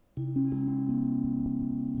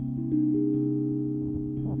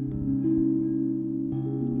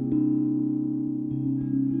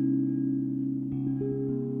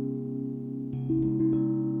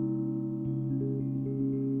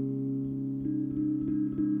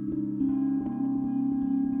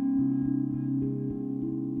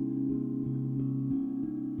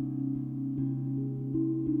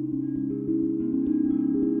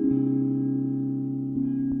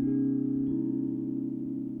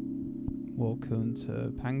Welcome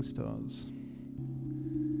to Pangstars.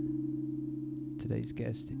 Today's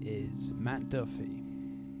guest is Matt Duffy.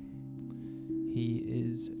 He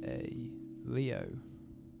is a Leo.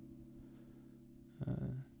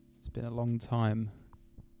 It's been a long time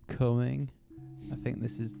coming. I think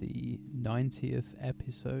this is the 90th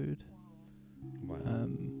episode. Wow.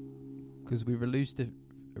 Because we released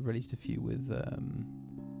a few with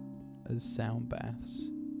as sound baths.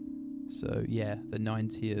 So yeah, the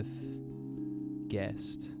 90th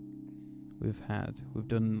guest we've had. We've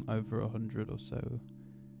done over 100 or so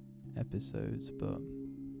episodes, but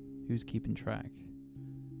who's keeping track?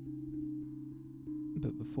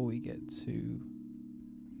 But before we get to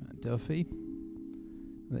Matt Duffy,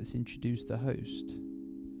 let's introduce the host,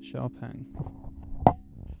 Sharpang.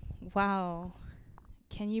 Wow.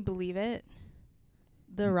 Can you believe it?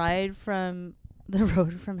 The road from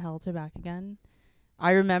hell to back again.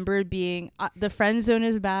 I remember being the friend zone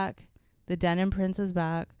is back. The Denim Prince is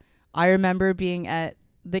back. I remember being at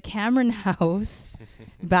the Cameron house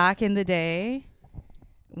back in the day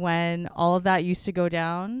when all of that used to go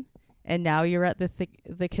down, and now you're at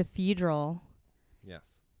the cathedral. Yes.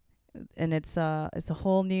 And it's a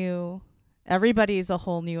whole new, everybody's a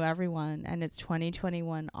whole new everyone, and it's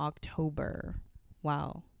 2021 October.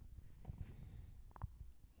 Wow.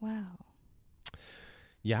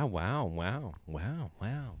 Yeah, wow.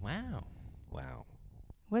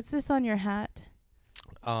 What's this on your hat?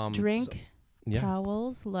 Drink, so- yeah.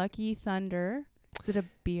 Powell's, Lucky Thunder. Is it a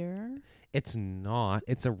beer? It's not.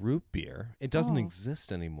 It's a root beer. It doesn't Oh.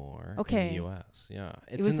 exist anymore Okay. in the U.S. Yeah.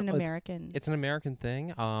 It was an American. It's an American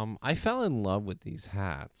thing. I fell in love with these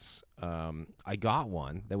hats. I got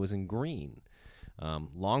one that was in green.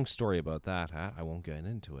 Long story about that hat. I won't get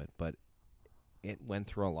into it, but it went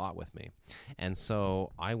through a lot with me. And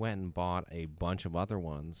so I went and bought a bunch of other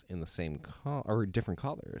ones in the same or different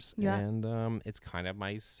colors. Yeah. And it's kind of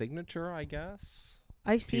my signature, I guess.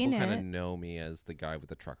 I've seen People kind of it. know me as the guy with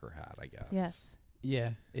the trucker hat, I guess. Yes.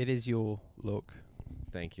 Yeah, it is your look.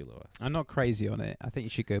 Thank you, Lewis. I'm not crazy on it. I think you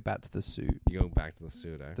should go back to the suit. You go back to the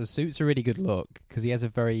suit, eh? The suit's a really good look because he has a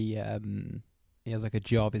very he has like a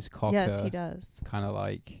Jarvis Cocker Yes, he does. kind of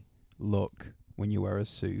like look when you wear a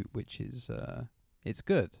suit, which is it's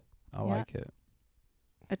good. I Yeah. like it.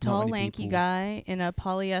 A tall, many lanky people- guy in a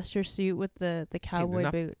polyester suit with the cowboy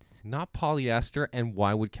not- boots. Not polyester, and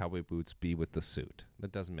why would cowboy boots be with the suit?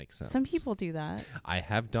 That doesn't make sense. Some people do that. I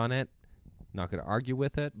have done it. Not going to argue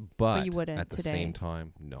with it, but you wouldn't at the today. same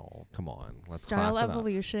time, no. Come on, let's Style class it up.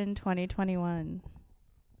 Evolution 2021.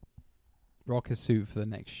 Rock a suit for the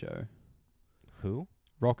next show. Who?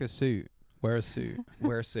 Rock a suit. Wear a suit.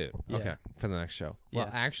 Wear a suit. Yeah. Okay, for the next show. Well, Yeah.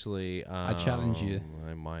 actually, I challenge you.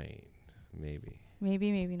 I might, maybe.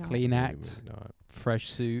 Maybe not. Clean Maybe, act. maybe not. Fresh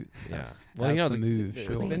suit. Yeah. That's, Well, that's you know, the move. it's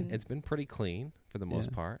Sure. Clean. been pretty clean for the most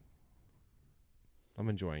Yeah. part. I'm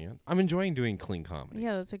enjoying it. I'm enjoying doing clean comedy.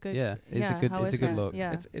 Yeah, that's a good. Yeah, it's a good. how It's is a good that? look.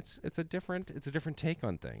 Yeah. It's a different take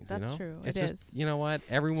on things. That's you know? true. It's It just, is. You know what?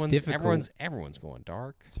 Everyone's difficult. going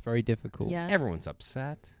dark. It's very difficult. Yes. Everyone's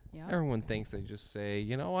upset. Yeah. Everyone thinks they just say,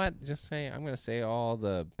 you know what? Just say I'm going to say all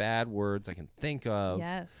the bad words I can think of,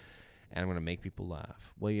 Yes. and I'm going to make people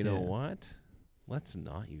laugh. Well, you know Yeah. what? Let's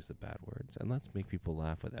not use the bad words, and let's make people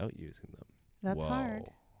laugh without using them. That's Whoa. hard.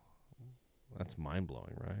 That's mind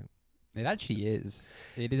blowing, right? It actually is.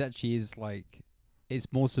 It actually is like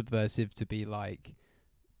it's more subversive to be like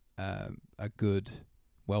a good,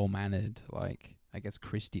 well-mannered, like I guess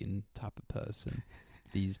Christian type of person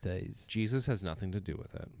these days. Jesus has nothing to do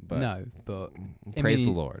with it. But No, but I praise mean,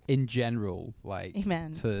 the Lord. in general, like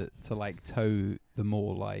Amen. to like toe the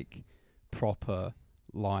more like proper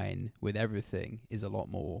line with everything is a lot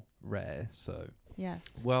more rare. So Yes.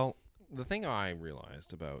 Well, the thing I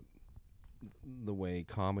realized about the way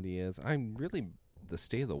comedy is, I'm really the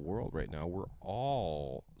state of the world right now. We're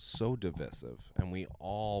all so divisive, and we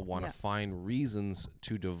all want to Yeah. find reasons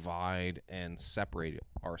to divide and separate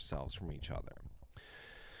ourselves from each other.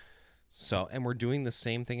 So, and we're doing the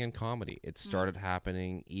same thing in comedy. It started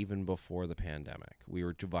happening even before the pandemic. We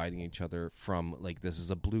were dividing each other from, like, this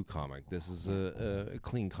is a blue comic, this is a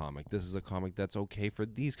clean comic, this is a comic that's okay for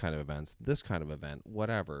these kind of events, this kind of event,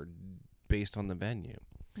 whatever, based on the venue.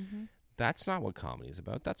 Mm-hmm. That's not what comedy is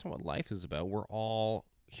about. That's not what life is about. We're all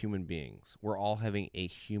human beings. We're all having a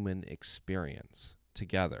human experience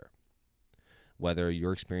together. Whether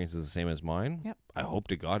your experience is the same as mine, Yep. I hope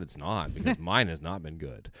to God it's not, because mine has not been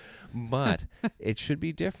good. But it should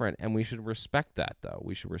be different, and we should respect that, though.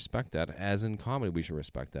 We should respect that. As in comedy, we should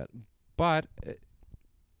respect that. But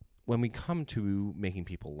when we come to making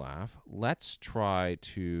people laugh, let's try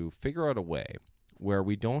to figure out a way where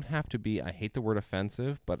we don't have to be, I hate the word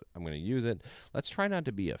offensive, but I'm going to use it. Let's try not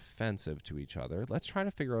to be offensive to each other. Let's try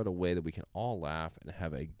to figure out a way that we can all laugh and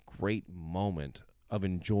have a great moment of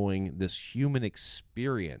enjoying this human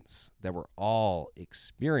experience that we're all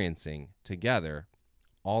experiencing together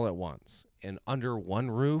all at once and under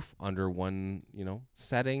one roof, under one,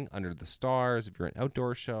 setting, under the stars, if you're an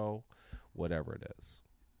outdoor show, whatever it is.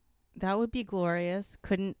 That would be glorious.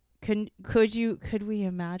 Could we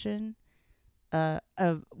imagine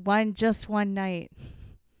just one night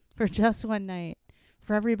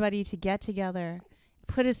for everybody to get together,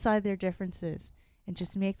 put aside their differences, and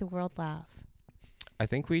just make the world laugh? I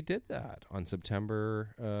think we did that on September,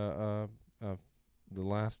 the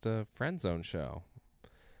last Friend Zone show.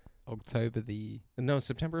 September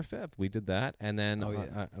 5th. We did that, and then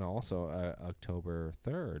and also October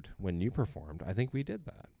 3rd when you performed. I think we did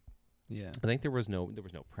that. Yeah. I think there was no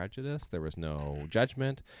prejudice. There was no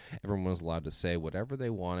judgment. Everyone was allowed to say whatever they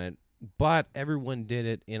wanted, but everyone did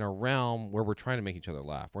it in a realm where we're trying to make each other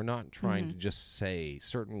laugh. We're not trying to just say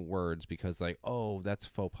certain words because that's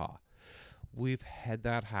faux pas. We've had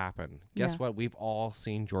that happen. Guess what? We've all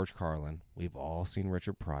seen George Carlin. We've all seen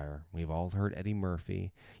Richard Pryor. We've all heard Eddie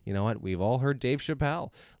Murphy. You know what? We've all heard Dave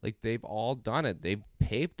Chappelle. They've all done it. They've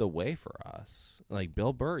paved the way for us.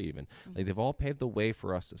 Bill Burr even. They've all paved the way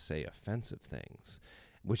for us to say offensive things,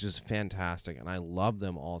 which is fantastic. And I love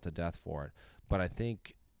them all to death for it. But I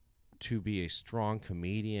think to be a strong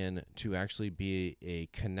comedian, to actually be a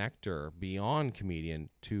connector beyond comedian,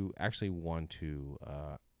 to actually want to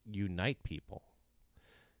unite people,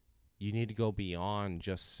 you need to go beyond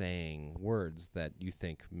just saying words that you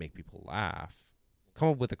think make people laugh. Come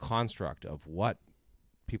up with a construct of what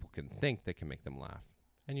people can think that can make them laugh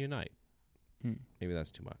and unite. Maybe that's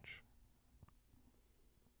too much.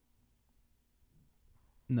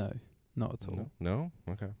 No, not at all. No?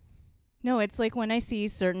 Okay. No, it's like when I see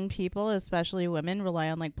certain people, especially women, rely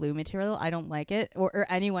on blue material, I don't like it. Or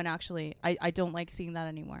anyone actually. I don't like seeing that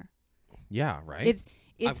anymore. Yeah, right?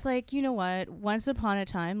 It's like, you know what? Once upon a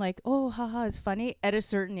time, oh, haha, it's funny. At a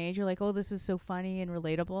certain age, you're like, oh, this is so funny and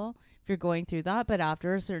relatable if you're going through that. But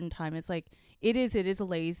after a certain time, it's like, it is a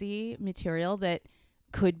lazy material that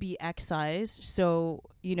could be excised. So,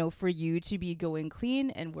 for you to be going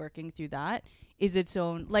clean and working through that is its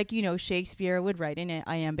own, Shakespeare would write in an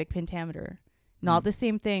iambic pentameter. Not the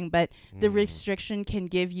same thing, but the restriction can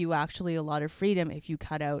give you actually a lot of freedom if you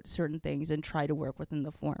cut out certain things and try to work within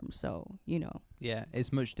the form. So, Yeah,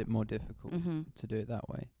 it's much more difficult to do it that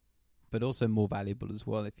way. But also more valuable as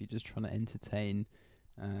well if you're just trying to entertain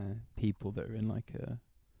people that are in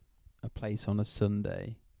a place on a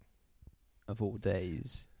Sunday of all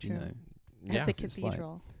days, True. Yeah. At the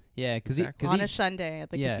cathedral. Because on a Sunday at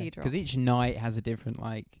the cathedral. Because each night has a different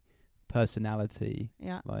personality,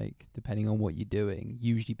 yeah, depending on what you're doing.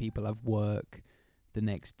 Usually people have work the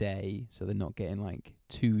next day, so they're not getting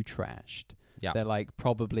too trashed. Yeah, they're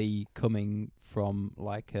probably coming from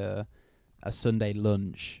a Sunday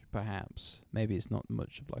lunch, perhaps. Maybe it's not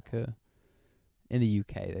much of in the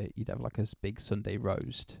UK you'd have a big Sunday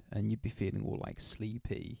roast and you'd be feeling all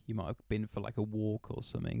sleepy. You might have been for a walk or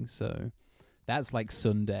something, so that's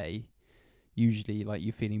Sunday. Usually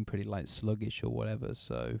you're feeling pretty sluggish or whatever,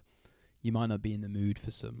 so you might not be in the mood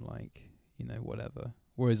for some whatever.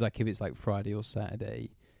 Whereas if it's Friday or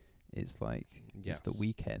Saturday, it's it's the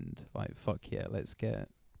weekend. Fuck yeah, let's get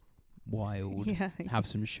wild, have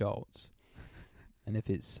some shots. And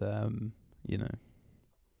if it's and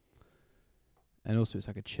also it's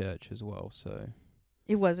a church as well. So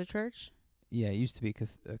it was a church. Yeah, it used to be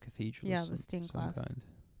a cathedral. Yeah, the stained glass. Kind.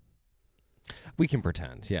 We can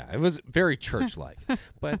pretend. Yeah, it was very church-like.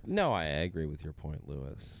 But no, I agree with your point,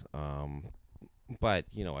 Lewis. But,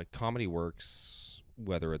 comedy works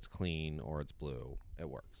whether it's clean or it's blue. It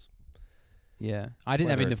works. Yeah. I didn't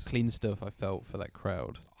have enough clean stuff, I felt, for that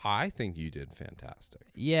crowd. I think you did fantastic.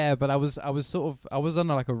 Yeah, but I was on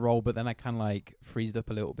a roll, but then I kind of freezed up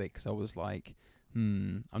a little bit because I was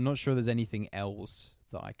I'm not sure there's anything else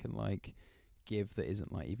that I can give that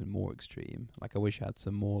isn't even more extreme. I wish I had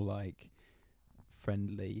some more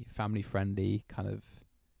friendly, family friendly kind of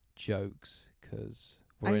jokes, because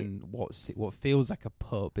we're in what feels like a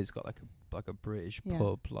pub. It's got a British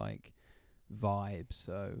pub vibe.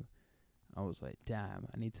 So I was damn,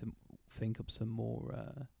 I need to think up some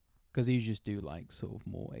more, because you just do sort of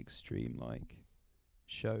more extreme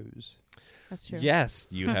shows. That's true. Yes,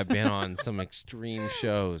 you have been on some extreme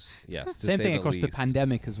shows. Yes, same thing across least. the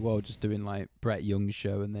pandemic as well. Just doing Brett Young's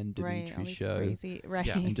show and then Dimitri's show, crazy. Right?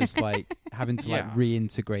 Yeah. And just having to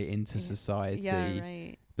reintegrate into society. Yeah,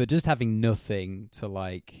 right. But just having nothing to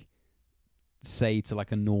say to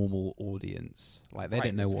like a normal audience. Like they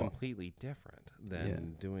don't know it's what. completely different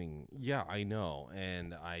than doing. Yeah, I know,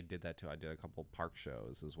 and I did that too. I did a couple park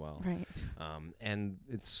shows as well. Right. And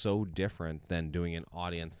it's so different than doing an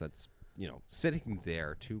audience that's sitting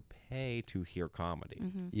there to pay to hear comedy.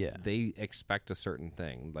 Mm-hmm. Yeah. They expect a certain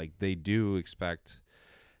thing. Like they do expect,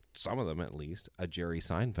 some of them at least, a Jerry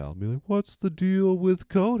Seinfeld. Be like, what's the deal with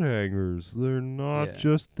coat hangers? They're not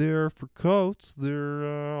just there for coats.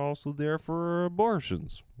 They're also there for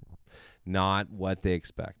abortions. Not what they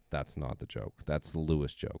expect. That's not the joke. That's the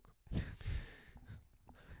Lewis joke.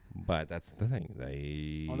 But that's the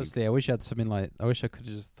thing. Honestly, I wish I had something like. I wish I could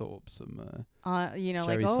have just thought up some. Jerry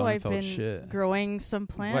Jerry I've Seinfeld been shit. growing some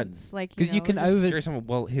plants, like because you can just over. Jerry Seinfeld,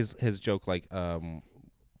 well, his joke, like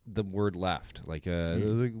the word left, like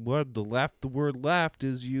like, what the word left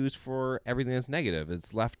is used for everything that's negative.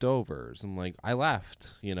 It's leftovers. I'm like, I left.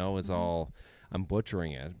 It's all. I'm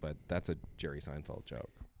butchering it, but that's a Jerry Seinfeld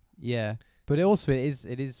joke. Yeah, but it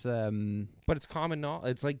is. But it's common.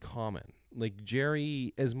 It's like common. Like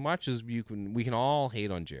Jerry, as much as we can all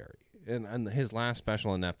hate on Jerry, and his last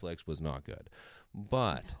special on Netflix was not good,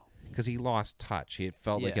 but because he lost touch, he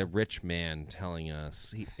felt like a rich man telling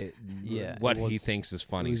us what he thinks is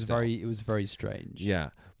funny. It was very strange.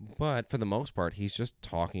 Yeah, but for the most part, he's just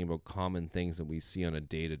talking about common things that we see on a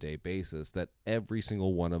day-to-day basis that every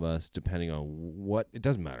single one of us, depending on it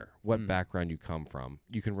doesn't matter what background you come from,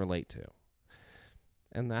 you can relate to.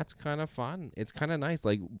 And that's kind of fun. It's kind of nice.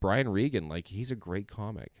 Like Brian Regan, like he's a great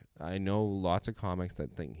comic. I know lots of comics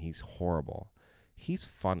that think he's horrible. He's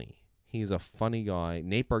funny. He's a funny guy.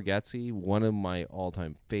 Nate Bargatze, one of my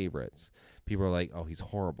all-time favorites. People are like, oh, he's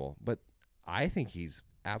horrible. But I think he's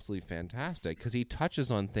absolutely fantastic because he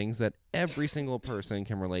touches on things that every single person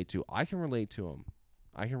can relate to. I can relate to him.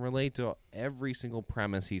 I can relate to every single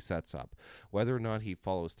premise he sets up. Whether or not he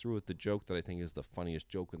follows through with the joke that I think is the funniest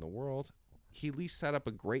joke in the world, he at least set up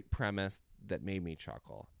a great premise that made me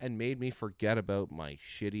chuckle and made me forget about my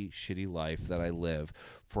shitty life that I live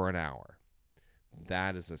for an hour.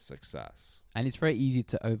 That is a success. And it's very easy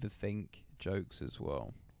to overthink jokes as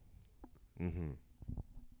well. Mm-hmm.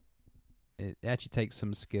 It actually takes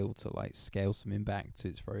some skill to like scale something back to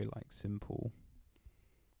its very like simple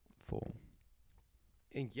form.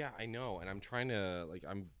 And yeah, I know. And I'm trying to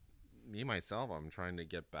I'm trying to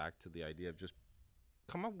get back to the idea of just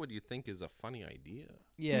come up with what you think is a funny idea.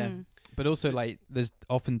 Yeah. But also like there's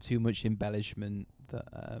often too much embellishment that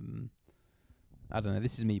I don't know,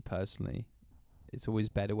 this is me personally. It's always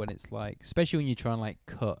better when it's like, especially when you try and like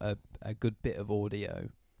cut a good bit of audio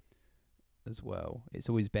as well. It's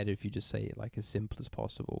always better if you just say it like as simple as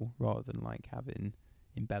possible rather than like having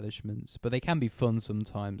embellishments. But they can be fun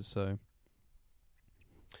sometimes, so.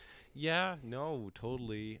 Yeah, no,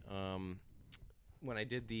 totally. When I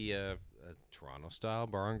did the Toronto style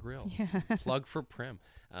bar and grill, plug for Prim,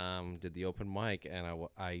 did the open mic, and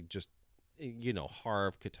I just,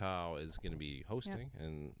 Harv Katow is going to be hosting,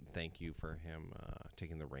 and thank you for him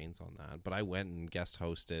taking the reins on that. But I went and guest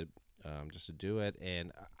hosted just to do it,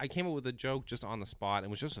 and I came up with a joke just on the spot. It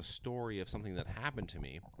was just a story of something that happened to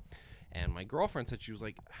me. And my girlfriend said, she was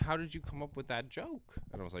like, how did you come up with that joke?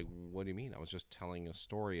 And I was like, what do you mean? I was just telling a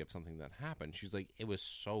story of something that happened. She's like, it was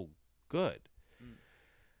so good.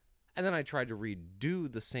 And then I tried to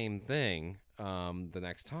redo the same thing the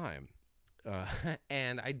next time.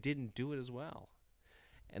 And I didn't do it as well.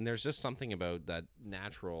 And there's just something about that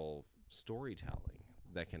natural storytelling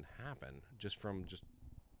that can happen just from just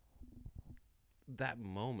that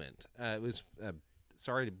moment. It was...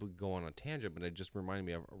 sorry to go on a tangent, but it just reminded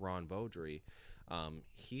me of Ron Beaudry.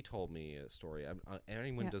 He told me a story.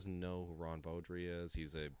 Anyone doesn't know who Ron Beaudry is,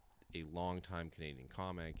 he's a longtime Canadian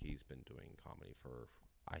comic. He's been doing comedy for,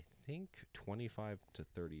 I think, 25 to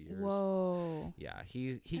 30 years. Whoa. Yeah,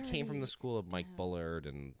 he came from the school of Mike Bullard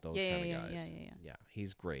and those kind of guys. Yeah,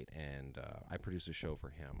 he's great. And I produced a show for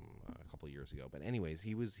him a couple of years ago. But anyways,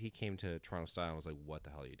 he came to Toronto Style and was like, what the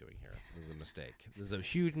hell are you doing here? This is a mistake. This is a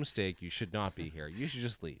huge mistake. You should not be here. You should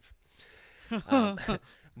just leave.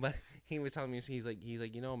 But he was telling me, he's like,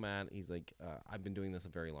 Matt, he's like, I've been doing this a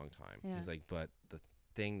very long time. Yeah. He's like, but the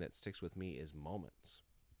thing that sticks with me is moments.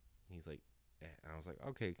 He's like, and I was like,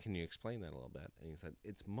 okay, can you explain that a little bit? And he said,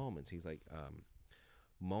 it's moments. He's like,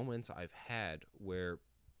 moments I've had where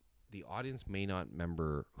the audience may not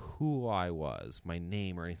remember who I was, my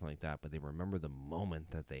name or anything like that, but they remember the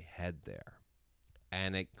moment that they had there.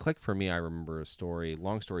 And it clicked for me. I remember a story,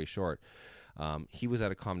 long story short. He was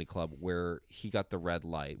at a comedy club where he got the red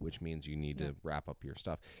light, which means you need to wrap up your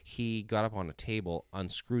stuff. He got up on a table,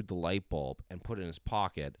 unscrewed the light bulb, and put it in his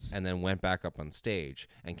pocket, and then went back up on stage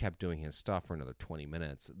and kept doing his stuff for another 20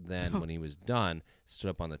 minutes. Then when he was done, stood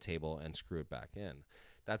up on the table and screwed it back in.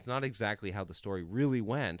 That's not exactly how the story really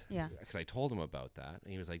went. Yeah. Because I told him about that.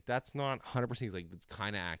 And he was like, that's not 100%. He's like, it's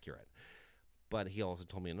kind of accurate. But he also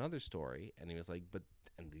told me another story. And he was like,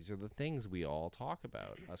 and these are the things we all talk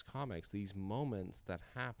about, us comics, these moments that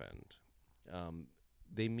happened.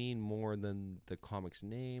 They mean more than the comic's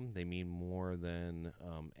name. They mean more than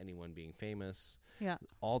anyone being famous. Yeah.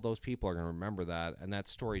 All those people are going to remember that. And that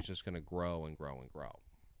story is just going to grow and grow and grow.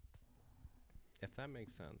 If that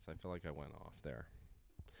makes sense. I feel like I went off there.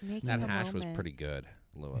 Making That a hash was moment. pretty good,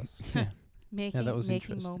 Lewis. Making, that was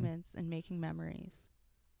making interesting. moments and making memories.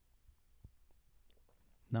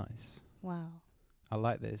 Nice. Wow. I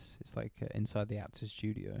like this. It's like inside the actor's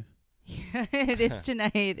studio. Yeah, it is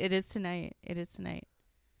tonight. It is tonight. It is tonight.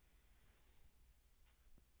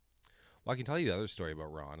 Well, I can tell you the other story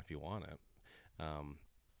about Ron if you want it.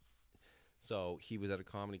 So he was at a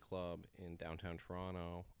comedy club in downtown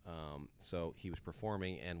Toronto. So he was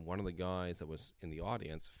performing, and one of the guys that was in the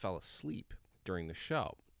audience fell asleep during the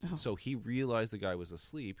show. Oh. So he realized the guy was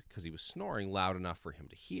asleep because he was snoring loud enough for him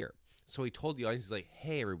to hear. So he told the audience, he's like,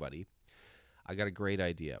 hey, everybody, I got a great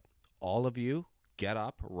idea. All of you get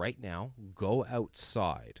up right now, go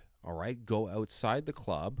outside, all right? Go outside the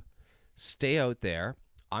club, stay out there.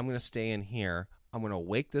 I'm going to stay in here. I'm going to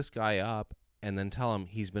wake this guy up and then tell him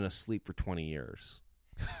he's been asleep for 20 years.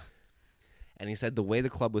 And he said the way the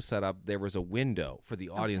club was set up, there was a window for the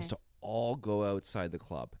audience to all go outside the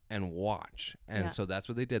club and watch. And so that's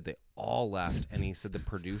what they did. They all left. And he said the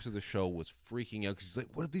producer of the show was freaking out because he's like,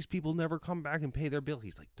 what if these people never come back and pay their bill?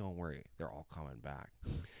 He's like, don't worry. They're all coming back.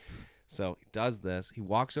 So he does this. He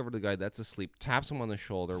walks over to the guy that's asleep, taps him on the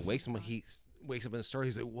shoulder, wakes him. He wakes up in the store.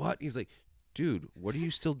 He's like, what? He's like, dude, what are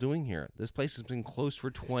you still doing here? This place has been closed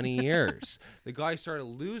for 20 years. The guy started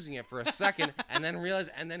losing it for a second and then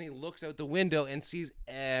realized, and then he looks out the window and sees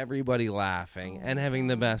everybody laughing and having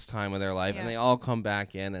the best time of their life. And they all come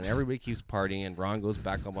back in and everybody keeps partying and Ron goes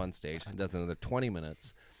back up on stage and does another 20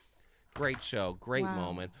 minutes. Great show, great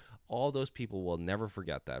moment. All those people will never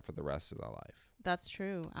forget that for the rest of their life. That's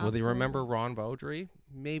true. Will they remember Ron Beaudry?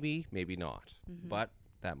 Maybe, maybe not. But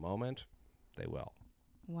that moment, they will.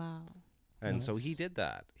 Wow. And so he did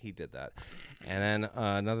that. He did that. And then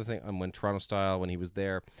another thing, when Toronto Style, when he was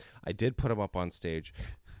there, I did put him up on stage.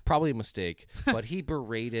 Probably a mistake, but he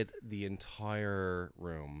berated the entire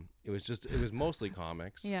room. It was mostly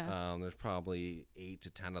comics. Yeah. There's probably 8 to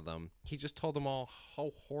 10 of them. He just told them all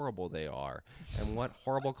how horrible they are and what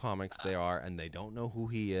horrible comics they are, and they don't know who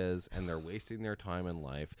he is, and they're wasting their time in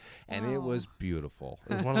life. And it was beautiful.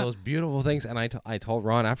 It was one of those beautiful things. And I told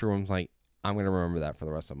Ron afterwards, like, I'm going to remember that for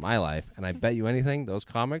the rest of my life. And I bet you anything, those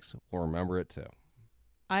comics will remember it too.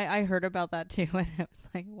 I heard about that too, and I was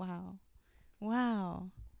like, wow.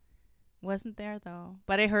 Wasn't there though.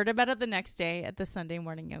 But I heard about it the next day at the Sunday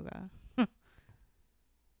morning yoga.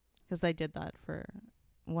 Because I did that for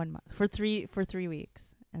 1 month, for three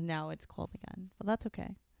weeks. And now it's cold again. But that's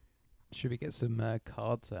okay. Should we get some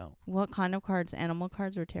cards out? What kind of cards? Animal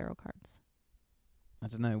cards or tarot cards? I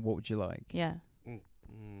don't know. What would you like? Yeah.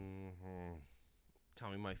 Tell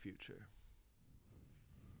me my future.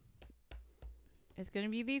 It's going to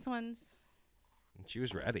be these ones. And she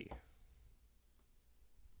was ready.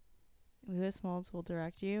 Lewis Molds will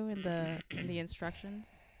direct you in the instructions.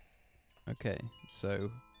 Okay,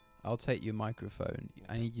 so I'll take your microphone.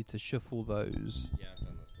 I need you to shuffle those Yeah, I've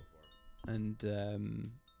done this before.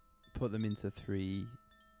 and put them into 3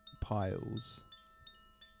 piles.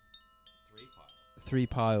 3 piles. 3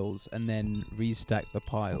 piles, and then restack the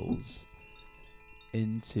piles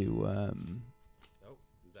into Nope.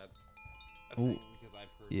 Is that a thing? Because I've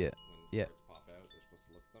heard Yeah. when cards pop out, they're supposed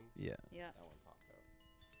to look at them. yeah. Yeah. That one popped out.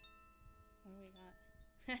 What do we got?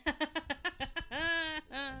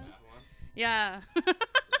 That one? Yeah. Yeah,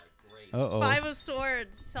 great. Uh-oh. 5 of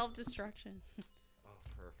Swords. Self-destruction. Oh,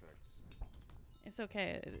 perfect. It's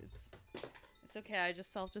okay. It's okay. I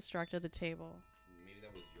just self-destructed the table. Maybe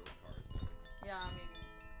that was your card. Yeah,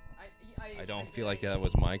 I mean, I don't feel like that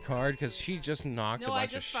was my card because she just knocked a No, I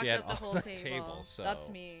bunch of just fucked shit up the off whole the table. table. So That's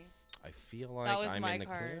me. I feel like That was I'm my in the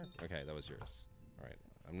clear. card. Okay, that was yours. All right.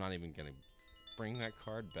 I'm not even going to bring that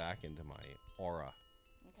card back into my aura.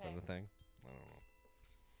 Is that a thing? I don't know.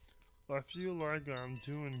 I feel like I'm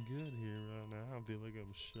doing good here right now. I feel like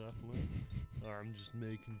I'm shuffling. I'm just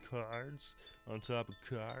making cards on top of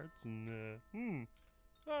cards, and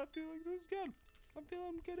I feel like this is good. I'm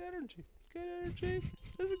feeling good energy. Good energy.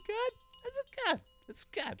 This is good. good. It's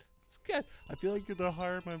good. It's good. I feel like the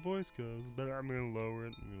higher my voice goes, the better. I'm gonna lower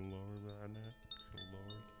it. I'm gonna lower it right now. Gonna lower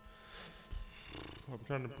it. I'm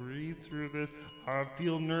trying to breathe through this. I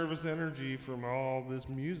feel nervous energy from all this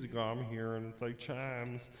music I'm hearing. It's like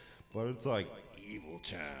chimes, but it's like evil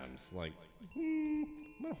chimes. Like,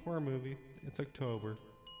 not a horror movie. It's October.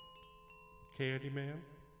 Candyman.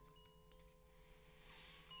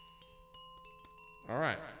 All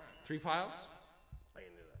right. 3 piles? I can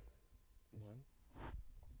do that. 1,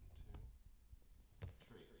 2,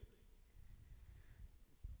 3.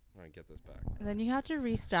 All right, get this back. And then you have to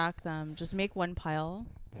restack them. Just make one pile.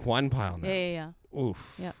 1 pile now. Yeah. Oof.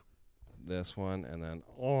 Yep. This one, and then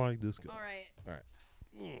Oh, I like this guy. All right. all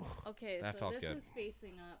right. Okay, That so felt this good. is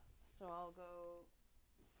facing up. So I'll go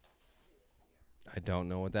I don't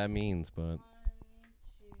know what that means, but 1,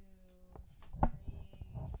 2, 3.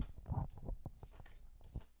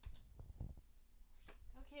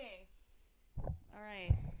 Okay. All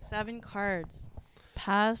right. 7 cards.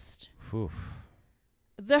 Past oof.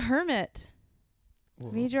 the Hermit.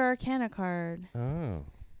 Major Arcana card. Oh.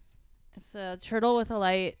 It's a turtle with a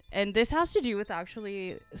light. And this has to do with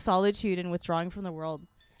actually solitude and withdrawing from the world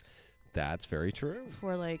That's very true.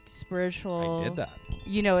 for like spiritual. I did that.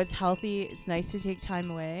 You know, it's healthy. It's nice to take time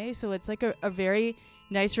away. So it's like a very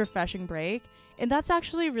nice, refreshing break. And that's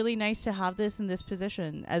actually really nice to have this in this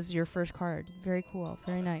position as your first card. Very cool.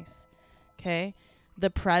 Very nice. Okay. The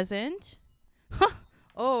Present.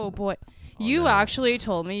 Oh, boy. Oh, You no. actually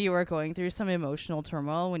told me you were going through some emotional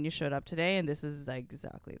turmoil when you showed up today. And this is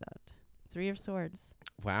exactly that. 3 of Swords.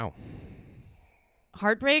 Wow.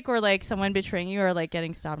 Heartbreak or like someone betraying you or like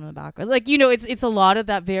getting stabbed in the back. Or like, you know, it's a lot of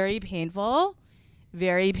that very painful,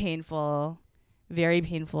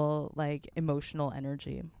 like emotional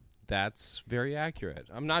energy. That's very accurate.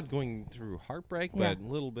 I'm not going through heartbreak, Yeah. but a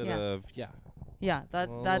little bit Yeah. of Yeah, A that's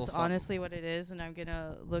little something. honestly what it is. And I'm going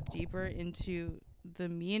to look deeper into the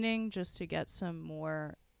meaning just to get some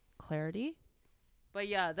more clarity. But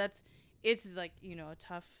yeah, it's like, you know, a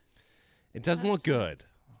tough. It doesn't look good.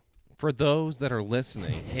 For those that are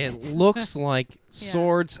listening, it looks like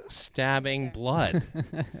swords stabbing Okay. blood.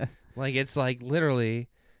 Like it's like literally.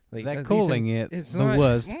 Like They're these calling are- it it's the not-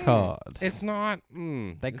 worst card. It's not.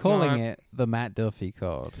 They're it's calling not- it the Matt Duffy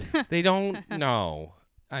card. They don't know.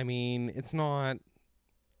 I mean, it's not.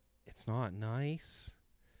 It's not nice.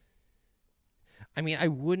 I mean, I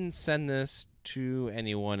wouldn't send this to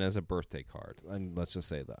anyone as a birthday card. And let's just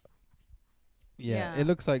say that. Yeah, Yeah. it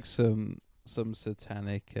looks like some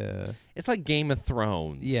satanic. It's like Game of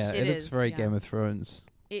Thrones. Yeah, It it looks is, very yeah. Game of Thrones.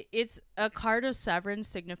 It's a card of severance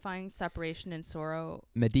signifying separation and sorrow.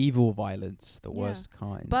 Medieval violence, the Yeah. worst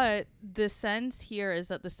kind. But the sense here is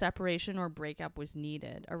that the separation or breakup was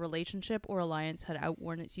needed. A relationship or alliance had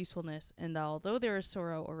outworn its usefulness, and that although there is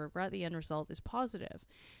sorrow or regret, the end result is positive.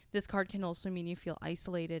 This card can also mean you feel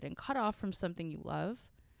isolated and cut off from something you love.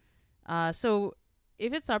 So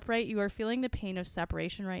if it's upright, you are feeling the pain of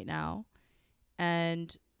separation right now.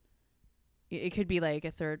 And it could be like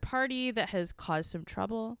a third party that has caused some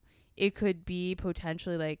trouble. It could be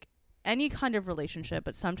potentially like any kind of relationship,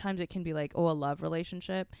 but sometimes it can be like, a love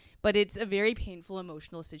relationship. But it's a very painful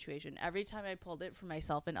emotional situation. Every time I pulled it for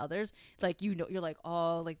myself and others, like, you know, you're like,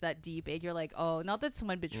 oh, like that deep ache. You're like, oh, not that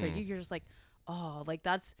someone betrayed you. You're just like, oh, like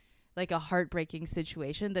that's like a heartbreaking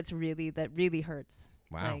situation that really hurts.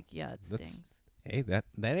 Wow. Like, yeah, it That's- stings. Hey, that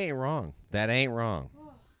ain't wrong. That ain't wrong.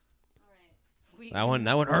 We- That one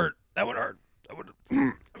hurt. That one hurt. That one.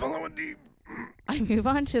 I felt that one deep. I move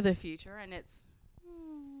on to the future, and it's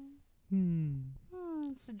Hmm.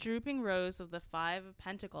 it's the drooping rose of the 5 of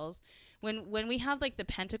Pentacles. When we have like the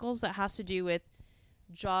pentacles, that has to do with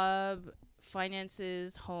job,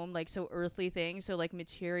 finances, home, like so earthly things, so like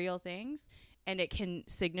material things, and it can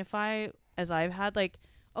signify, as I've had, like,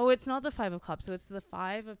 oh, it's not the 5 of Cups, so it's the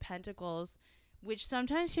 5 of Pentacles, which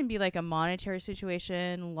sometimes can be like a monetary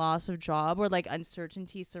situation, loss of job, or like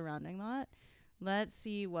uncertainty surrounding that. Let's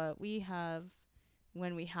see what we have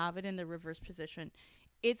when we have it in the reverse position.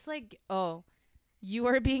 It's like, oh, you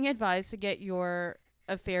are being advised to get your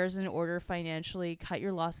affairs in order financially, cut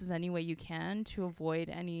your losses any way you can to avoid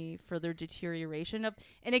any further deterioration of,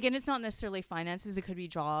 and again, it's not necessarily finances, it could be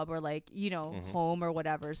job or like, you know, home or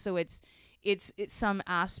whatever. So it's some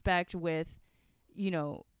aspect with, you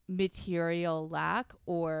know, material lack,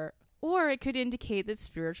 or it could indicate that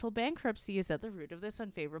spiritual bankruptcy is at the root of this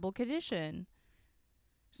unfavorable condition.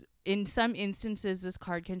 In some instances, this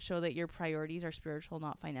card can show that your priorities are spiritual,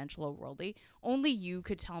 not financial or worldly. Only you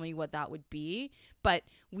could tell me what that would be, but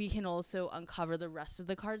we can also uncover the rest of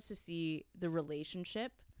the cards to see the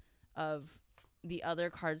relationship of the other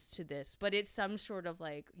cards to this, but it's some sort of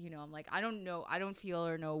like, I'm like, I don't know, I don't feel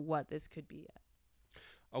or know what this could be yet.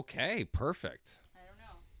 Okay, perfect. I don't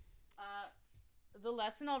know. The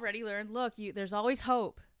lesson already learned. Look, there's always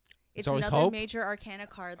hope. It's always another hope? major arcana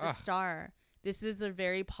card, the Ah. Star. This is a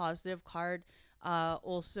very positive card,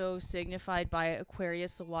 also signified by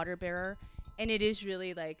Aquarius, the water bearer. And it is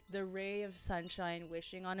really like the ray of sunshine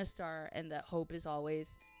wishing on a star, and that hope is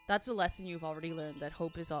always. That's a lesson you've already learned, that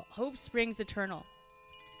hope springs eternal.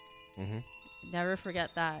 Mm-hmm. Never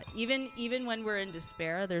forget that. Even when we're in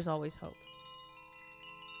despair, there's always hope.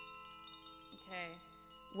 Okay.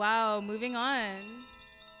 Wow, moving on.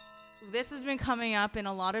 This has been coming up in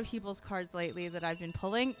a lot of people's cards lately that I've been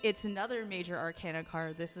pulling. It's another major arcana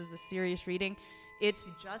card. This is a serious reading. It's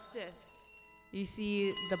Justice. You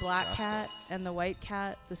see the black cat Justice. and the white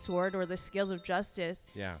cat, the sword or the scales of justice.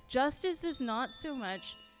 Yeah. Justice is not so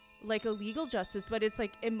much like a legal justice, but it's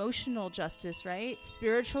like emotional justice, right?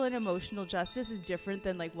 Spiritual and emotional justice is different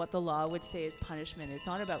than like what the law would say is punishment. It's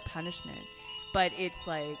not about punishment, but it's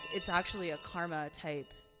like, it's actually a karma type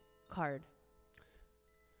card.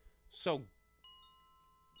 So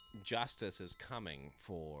justice is coming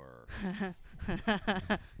for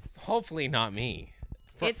hopefully not me.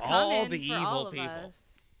 For It's all coming the for evil all of people. us.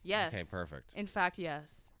 Yes. Okay, perfect. In fact,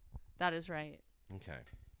 yes. That is right. Okay.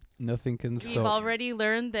 Nothing can We've stop. already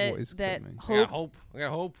learned what is that coming. I got hope hope. I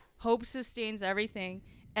got hope. hope sustains everything.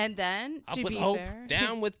 And then Up to with be hope, fair,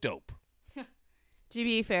 down with dope. to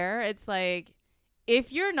be fair, it's like,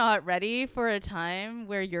 if you're not ready for a time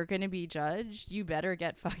where you're going to be judged, you better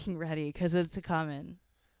get fucking ready, because it's coming.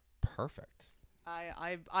 Perfect.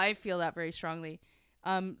 I feel that very strongly.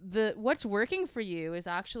 What's working for you is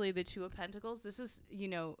actually the Two of Pentacles. This is,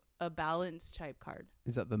 a balance type card.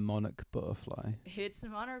 Is that the monarch butterfly? It's the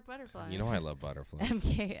Monarch Butterfly. You know I love butterflies.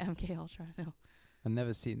 MK Ultra. No, I've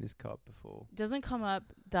never seen this card before. doesn't come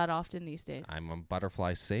up that often these days. I'm a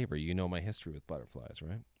butterfly saver. You know my history with butterflies,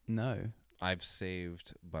 right? No. I've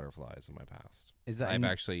saved butterflies in my past. Is that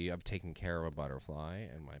I've taken care of a butterfly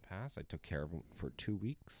in my past. I took care of him for 2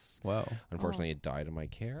 weeks. Wow. Unfortunately, it died in my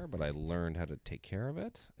care, but I learned how to take care of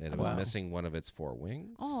it. And it was Wow. missing one of its 4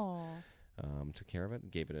 wings. Oh. Took care of it,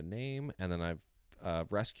 gave it a name, and then I've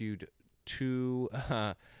rescued 2.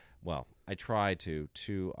 Well, I tried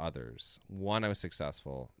 2 others. One I was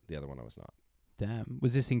successful. The other one I was not. Damn.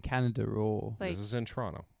 Was this in Canada or? Like, This is in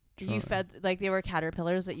Toronto. you Toronto? fed, like they were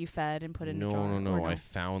caterpillars that you fed and put in a jar? No. or I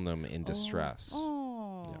found them in distress.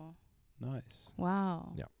 Oh. Yeah. Nice.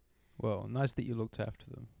 Wow. Yeah. Well, nice that you looked after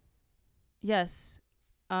them. Yes.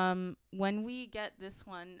 When we get this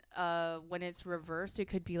one, when it's reversed, it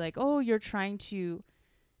could be like, oh, you're trying to,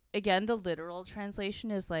 again, the literal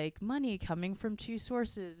translation is like money coming from 2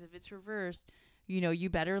 sources. If it's reversed, you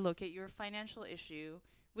better look at your financial issue,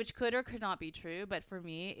 which could or could not be true. But for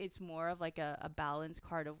me, it's more of like a balance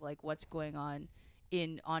card of like what's going on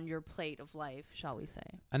on your plate of life, shall we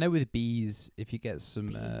say. I know with bees, if you get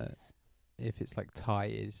some, Bees. if it's like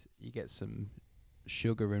tired, you get some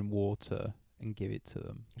sugar and water and give it to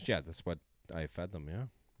them. Yeah, that's what I fed them. Yeah,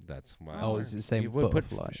 that's why. I Oh, learned. it's the same You would put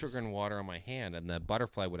butterflies. sugar and water on my hand, and the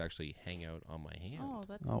butterfly would actually hang out on my hand. Oh,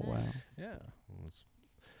 that's Oh, nice. wow. Yeah,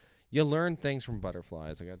 you learn things from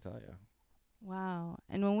butterflies. I gotta tell you. Wow.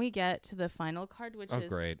 And when we get to the final card, which is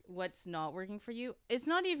great. what's not working for you, it's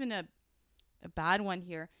not even a bad one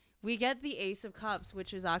here. We get the Ace of Cups,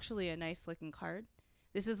 which is actually a nice looking card.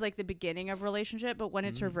 This is like the beginning of relationship, but when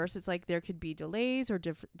it's reversed, it's like there could be delays or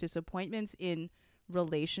disappointments in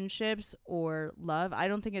relationships or love. I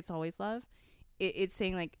don't think it's always love. It's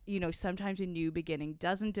saying like, sometimes a new beginning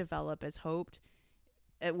doesn't develop as hoped,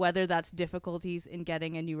 whether that's difficulties in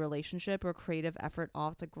getting a new relationship or creative effort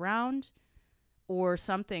off the ground or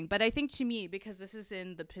something. But I think to me, because this is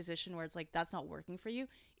in the position where it's like, that's not working for you.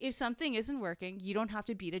 If something isn't working, you don't have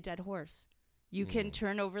to beat a dead horse. You can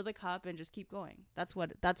turn over the cup and just keep going. That's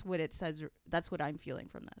what it says. That's what I'm feeling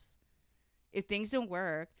from this. If things don't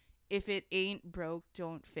work, if it ain't broke,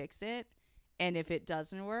 don't fix it. And if it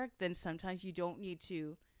doesn't work, then sometimes you don't need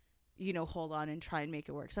to, hold on and try and make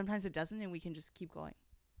it work. Sometimes it doesn't, and we can just keep going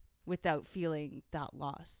without feeling that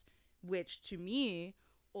loss, which to me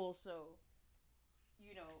also,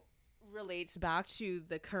 relates back to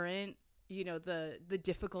the current, the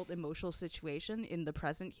difficult emotional situation in the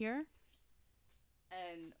present here.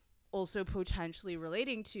 And also potentially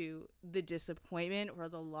relating to the disappointment or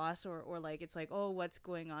the loss or like, it's like, oh, what's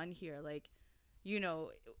going on here? Like,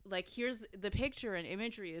 like here's the picture and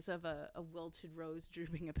imagery is of a wilted rose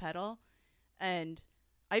drooping a petal. And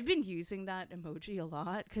I've been using that emoji a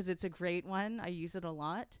lot because it's a great one. I use it a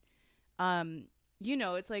lot. you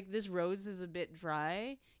know, it's like this rose is a bit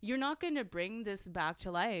dry. You're not going to bring this back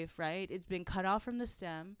to life, right? It's been cut off from the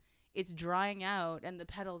stem. It's drying out and the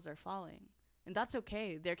petals are falling. And that's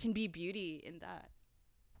okay. There can be beauty in that.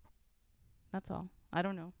 That's all. I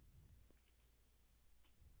don't know.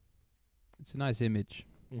 It's a nice image.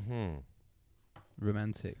 Mm-hmm.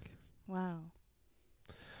 Romantic. Wow.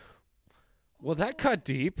 Well, that cut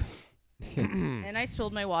deep. And I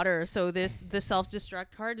spilled my water, so the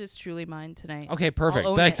self-destruct card is truly mine tonight. Okay, perfect.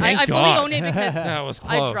 I'll own Thank it. I fully God. own it because That was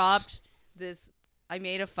close. I dropped this. I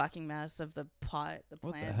made a fucking mess of the pot, the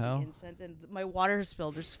What the plant, hell? the incense, and my water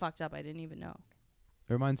spilled. Just fucked up. I didn't even know.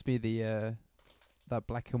 It reminds me of the that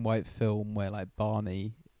black and white film where like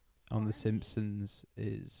Barney on The Simpsons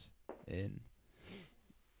is in.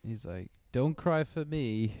 He's like, "Don't cry for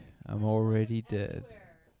me. I'm already dead."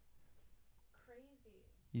 Crazy.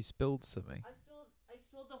 You spilled something. I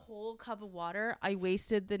spilled the whole cup of water. I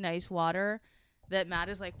wasted the nice water that Matt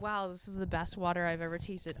is like, wow, this is the best water I've ever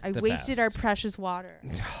tasted. I The wasted our best. precious water.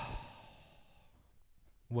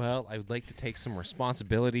 Well, I would like to take some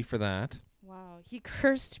responsibility for that. Wow. He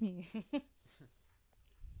cursed me.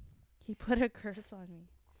 He put a curse on me.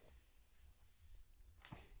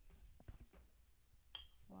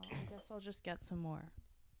 Well, I guess I'll just get some more.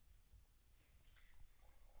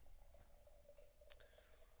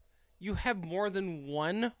 You have more than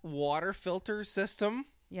one water filter system?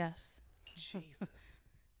 Yes. Jesus.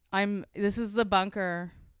 This is the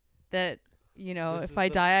bunker that, you know, This if is I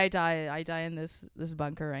the- die, I die. I die in this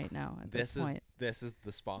bunker right now at this point. This is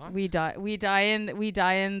the spot? We die in the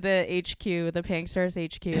HQ, the Pankstars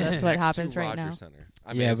HQ. That's what Next to happens right Rogers now. Center.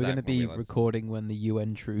 I Yeah, mean, we're going to be recording when the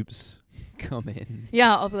UN troops come in.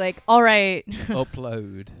 Yeah, I'll be like, all right.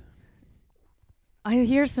 Upload. I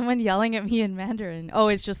hear someone yelling at me in Mandarin. Oh,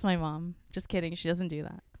 it's just my mom. Just kidding. She doesn't do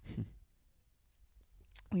that.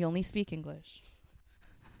 We only speak English.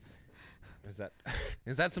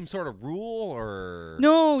 Is that some sort of rule or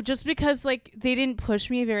No, just because like they didn't push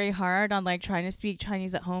me very hard on like trying to speak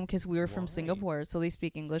Chinese at home because we were from Why? Singapore, so they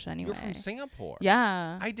speak English anyway. You're from Singapore?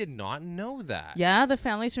 Yeah. I did not know that. Yeah, the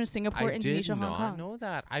family's from Singapore, I Indonesia, did Hong not Kong. know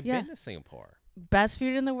that. I've Yeah. been to Singapore. Best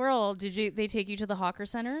food in the world. They take you to the hawker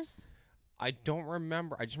centers? I don't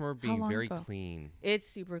remember. I just remember How being long very ago? clean. It's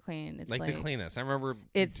super clean. It's Like the cleanest. I remember.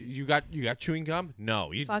 It's- you got chewing gum?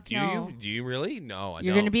 No. You Fuck do no. you? Do you really? No. I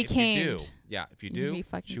You're don't. gonna be If you do, caned. yeah. If you You're gonna do, be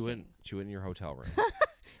fucking chew caned. in your hotel room.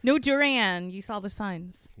 No durian. You saw the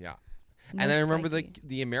signs. Yeah. No And then I remember spiky.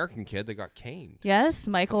 the American kid that got caned. Yes, for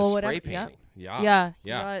Michael, the whatever. spray Yeah. painting. Yeah. Yeah.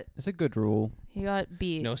 Yeah. It's a good rule. He got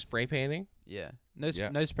beat. No spray painting. Yeah. No Yeah.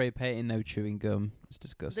 no spray painting, no chewing gum. It's The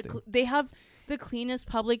disgusting. they have the cleanest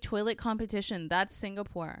public toilet competition. That's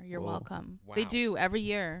Singapore. You're Whoa. welcome. They Wow. do every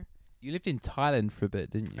year. You lived in Thailand for a bit,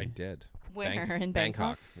 didn't you? I did. Where? In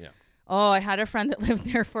Bangkok? Yeah. Oh, I had a friend that lived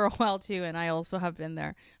there for a while too, and I also have been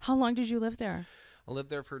there. How long did you live there? I lived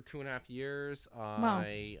there for 2.5 years. Wow.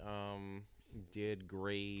 I did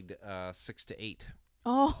grade 6 to 8.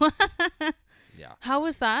 Oh, Yeah. how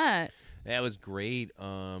was that? That was great.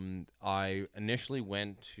 I initially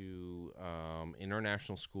went to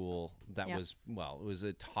international school. That Yeah. was it was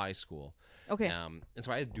a Thai school. Okay. And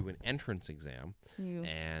so I had to do an entrance exam. You.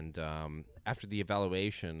 And after the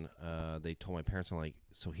evaluation, they told my parents, I'm like,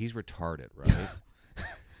 so he's retarded, right?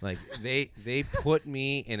 Like they put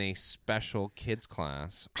me in a special kids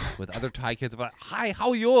class with other Thai kids. About, hi,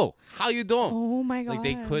 how you? How you doing? Oh my god. Like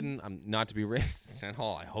they couldn't. Not to be racist at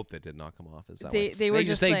all. I hope that did not come off as that. They- way. they were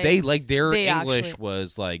just like- they like their they English actually-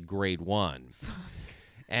 was like grade 1,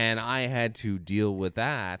 and I had to deal with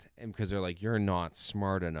that, and because they're like, you're not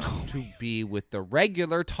smart enough to be with the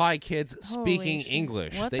regular Thai kids speaking shit.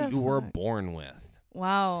 English What that the you were fuck? born with.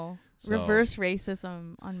 Wow. So- Reverse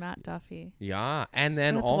racism on Matt Duffy. Yeah, and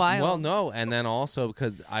then That's also wild. and then also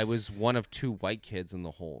because I was one of 2 white kids in the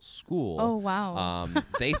whole school. Oh wow.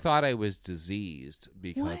 They thought I was diseased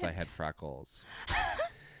because What? I had freckles.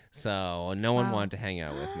 So no one Wow. wanted to hang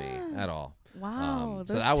out with me at all. Wow.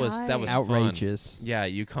 so those that was ties. fun. Outrageous. Yeah,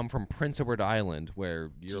 you come from Prince Edward Island where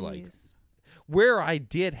you're like, Jeez. where I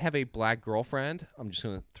did have a black girlfriend. I'm just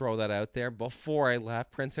going to throw that out there before I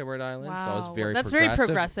left Prince Edward Island. Wow. So I was very That's progressive. very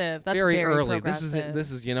progressive. That's very early. Progressive.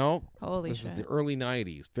 This is you know, Holy this shit. is the early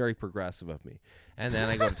 90s. Very progressive of me. And then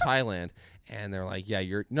I go to Thailand, and they're like, yeah,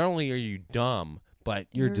 you're not only are you dumb, but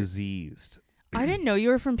you're You're- diseased. I didn't know you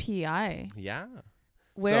were from PEI. Yeah.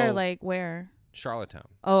 Where, So- like, where? Charlottetown.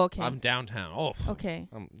 Oh, okay. I'm downtown. Oh. Okay.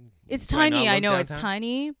 It's do I not tiny. I look know it's downtown?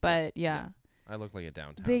 tiny, but yeah. I look like a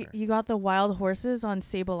downtowner. You got the wild horses on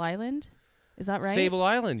Sable Island. Is that right? Sable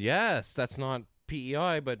Island, yes. That's not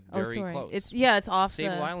PEI, but Oh, very sorry. close. It's off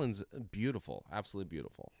Sable the. Island's beautiful. Absolutely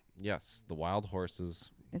beautiful. Yes, the wild horses.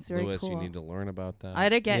 It's very Lewis, cool. you need to learn about that. I had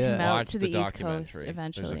to get Yeah. him out Watch to the East Coast documentary.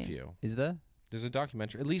 eventually. There's a few. Is there There's a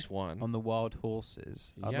documentary, at least one. on the wild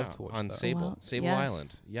horses? I'd yeah, love to watch on that. Sable, Well, Sable yes.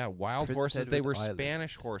 Island. Yeah, wild Prince horses. They Edward were Island.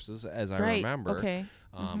 Spanish horses, as I Right. remember. Okay.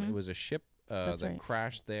 It Mhm. was a ship That's that right.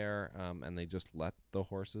 crashed there, and they just let the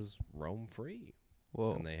horses roam free,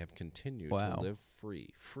 Whoa! and they have continued Wow. to live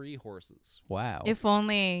free horses. Wow! If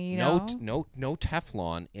only, you know, No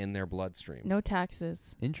Teflon in their bloodstream. no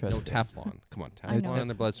taxes. No Interesting. Teflon. Come on, I know. Teflon in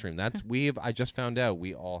their bloodstream. I just found out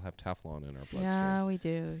we all have Teflon in our bloodstream. Yeah, we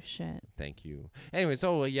do. Shit. Thank you. Anyway,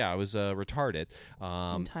 so I was retarded.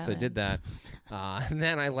 So I did that. And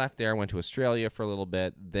then I left there, went to Australia for a little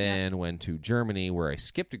bit, then went to Germany where I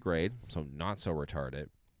skipped a grade, so not so retarded.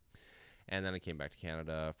 And then I came back to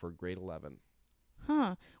Canada for grade 11.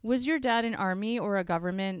 Huh. Was your dad an army or a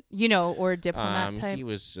government, or a diplomat type? He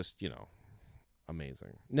was just,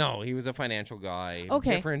 amazing. No, he was a financial guy.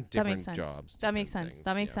 Okay, Different that makes sense. jobs. That makes different sense. things,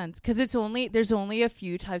 That makes yeah. sense. Because there's only a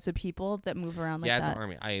few types of people that move around like Yeah, that. it's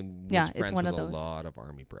army. I was Yeah, it's friends one with of a those. lot of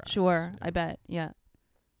army brats. Sure, Yeah. I bet. Yeah.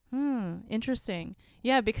 Interesting.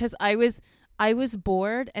 Yeah, because I was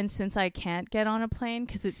bored, and since I can't get on a plane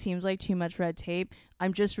because it seems like too much red tape,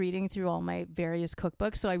 I'm just reading through all my various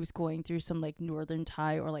cookbooks. So I was going through some like Northern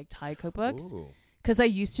Thai or like Thai cookbooks Ooh, because I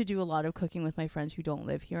used to do a lot of cooking with my friends who don't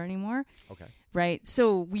live here anymore. okay. Right.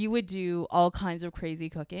 So we would do all kinds of crazy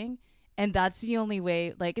cooking. And that's the only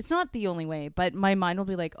way, like, it's not the only way, but my mind will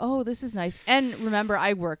be like, oh, this is nice. And remember,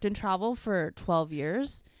 I worked in travel for 12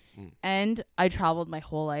 years and I traveled my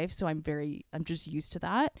whole life. So I'm just used to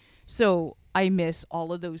that. So I miss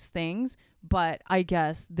all of those things. But I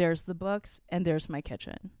guess there's the books and there's my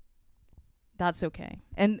kitchen. That's okay.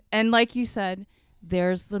 And like you said,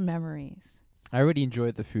 there's the memories. I really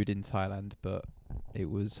enjoyed the food in Thailand, but it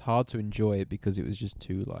was hard to enjoy it because it was just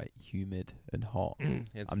too like humid and hot.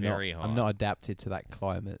 It's I'm very not, hot. I'm not adapted to that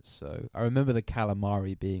climate, so I remember the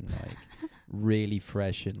calamari being like really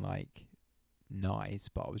fresh and like nice,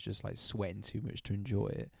 but I was just like sweating too much to enjoy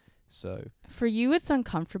it. So For you, it's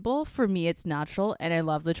uncomfortable. For me, it's natural, and I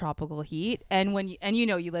love the tropical heat. And when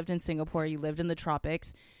you lived in Singapore, you lived in the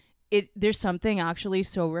tropics. There's something actually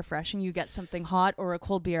so refreshing. You get something hot or a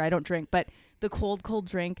cold beer. I don't drink, but the cold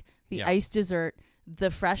drink, the iced dessert, the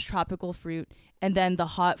fresh tropical fruit, and then the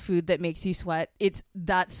hot food that makes you sweat. It's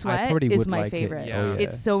that sweat probably is would my like it. favorite. Yeah. Oh, yeah.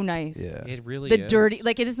 It's so nice. yeah, It really The is. dirty,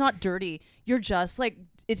 like it is not dirty. You're just like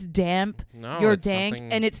it's damp. No, You're it's dank,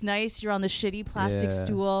 something- and it's nice. You're on the shitty plastic Yeah.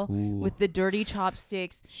 stool Ooh, with the dirty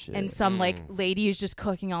chopsticks, shit. and some like Mm. lady is just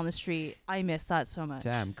cooking on the street. I miss that so much.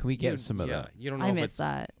 Damn, can we get some of that? You don't know I if miss it's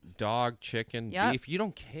that. dog, chicken, Yep. beef. You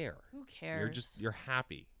don't care. Who cares? You're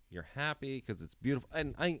happy. You're happy because it's beautiful.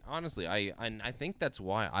 And I honestly, I think that's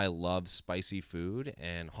why I love spicy food,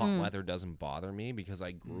 and hot weather doesn't bother me because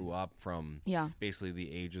I grew up from Yeah. basically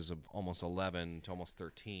the ages of almost 11 to almost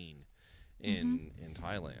 13 in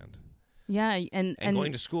Thailand, Yeah, and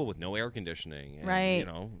going to school with no air conditioning. And, Right. You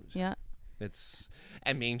know, yeah. it's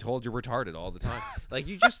and being told you're retarded all the time. Like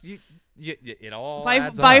you just you it all By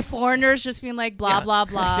adds by up. foreigners just being like blah Yeah. blah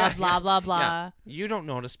blah Yeah, blah yeah, blah blah. yeah. You don't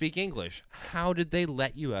know how to speak English. How did they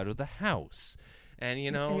let you out of the house? And They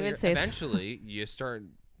you're- would say that. eventually you start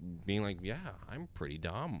being like, yeah, I'm pretty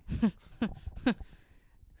dumb.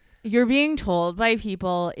 You're being told by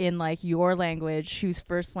people in like your language, whose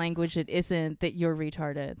first language it isn't, that you're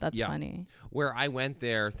retarded. That's Yeah. funny. Where I went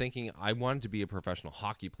there thinking I wanted to be a professional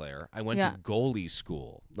hockey player. I went Yeah. to goalie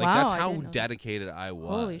school. Like Wow, that's I how didn't know that. dedicated I was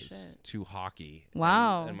Holy shit. to hockey.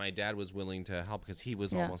 Wow. And my dad was willing to help because he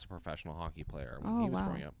was Yeah. almost a professional hockey player when Oh, he was wow.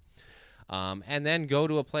 growing up. And then go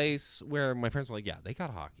to a place where my friends were like, yeah, they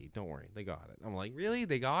got hockey. Don't worry. They got it. I'm like, really?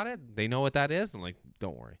 They got it? They know what that is? I'm like,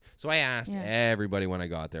 don't worry. So I asked Yeah. everybody when I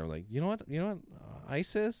got there, like, you know what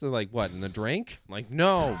ice is? They're like, what, in the drink? I'm like,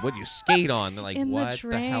 no. What, you skate on? They're like, In the what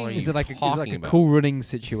the hell are drink. you Is it like a talking about? cool running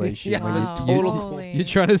situation? Yeah, where it was Wow. total Holy. You're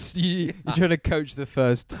trying to you're trying to coach the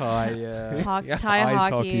first Thai Yeah. Thai ice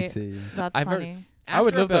hockey. hockey team. That's I've heard- funny. I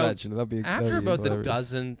would After love that about- actually. That'd be After that'd be about the hilarious.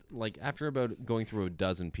 dozen, after about going through a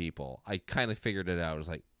dozen people, I kind of figured it out. I was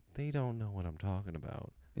like, they don't know what I'm talking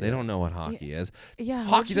about. They Yeah. don't know what hockey is. Yeah, Hockey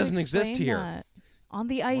how'd you doesn't exist explain here. that? On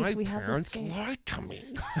the ice, My we have the parents skate. lied to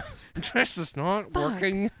me. This is not Fuck.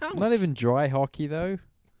 working out. Not even dry hockey though.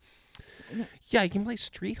 Yeah, you can play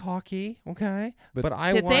street hockey, okay? But- But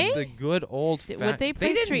I Did want they? the good old. Would they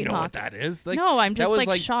play didn't street know what hockey? that is. Like, No, I'm that just was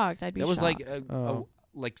like shocked. I'd be that was shocked. like Oh.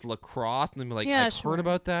 like lacrosse, and they'd be like, Yeah, I've sure. heard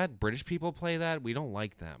about that. British people play that. We don't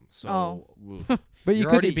like them. So oof. But you you're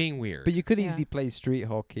could already e- being weird. But you could Yeah. easily play street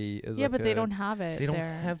hockey as yeah, like but they a- don't have it. they don't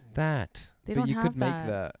there. have that. They but don't you have could make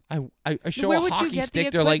that. I show Where a would you hockey get the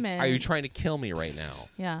stick. They're like, equipment? "Are you trying to kill me right now?"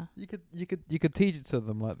 Yeah. You could teach it to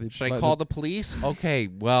them like the. Should I like call the police? Okay,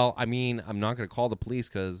 well, I mean, I'm not going to call the police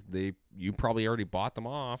because you probably already bought them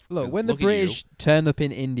off. Look, 'cause when the look at you. British turned up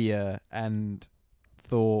in India and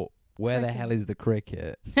thought, "Where the Cricket. hell is the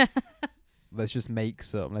cricket? Let's just make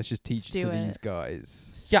some. Let's just teach it do to it. these guys."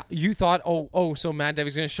 Yeah, you thought, oh, so Mad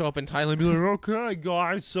Devin's going to show up in Thailand and be like, okay,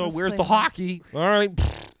 guys, so Let's where's play the some- hockey? All right,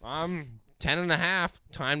 I'm 10.5.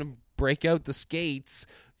 Time to break out the skates.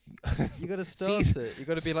 You got to See- start it. You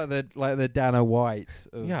got to be like the Dana White.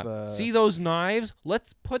 Of, Yeah. See those knives?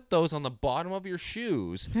 Let's put those on the bottom of your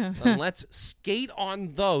shoes and let's skate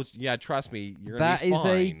on those. Yeah, trust me, you're going to be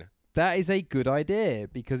fine. That is a good idea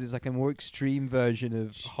because it's like a more extreme version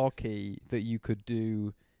of hockey that you could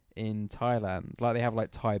do in Thailand. Like they have like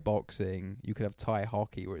Thai boxing. You could have Thai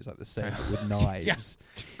hockey where it's like the same but with knives.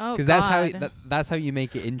 Oh, Because that's how you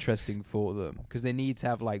make it interesting for them. Because they need to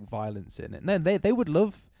have like violence in it. No, they would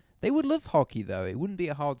love hockey though. It wouldn't be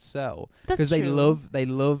a hard sell That's because they true. love The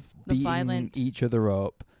beating violent- each other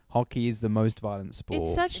up. Hockey is the most violent sport.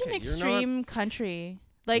 It's such an Okay, you're not- extreme country.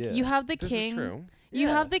 Like Yeah. you have the This king. is true. You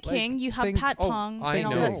Yeah, have the like, king. You have think- Pat Oh, Pong. I and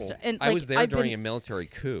all that know. stuff. And I like, was there I've during been, a military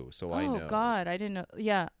coup, so I know. Oh God, I didn't know.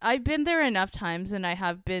 Yeah, I've been there enough times, and I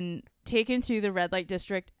have been taken to the red light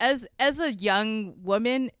district as a young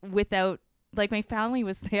woman without like my family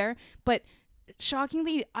was there, but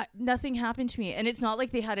shockingly, nothing happened to me, and it's not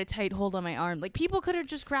like they had a tight hold on my arm. Like people could have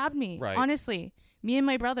just grabbed me. Right. Honestly, me and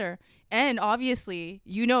my brother, and obviously,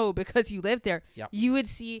 because you lived there, Yep. you would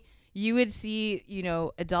see,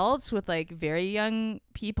 adults with like very young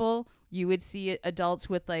people. You would see adults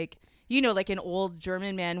with like, like an old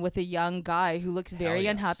German man with a young guy who looks very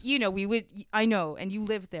yes. unhappy. I know, and you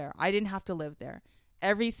lived there. I didn't have to live there.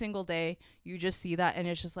 Every single day, you just see that, and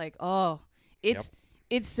it's just like, oh, it's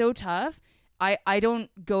so tough. I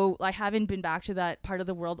haven't been back to that part of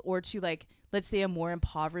the world or to like, let's say a more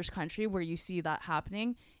impoverished country where you see that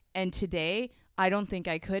happening. And today, I don't think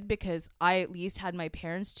I could because I at least had my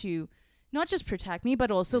parents to not just protect me,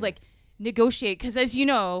 but also like negotiate. Because as you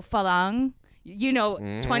know, falang, $20,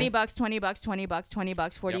 $20, $20, $20,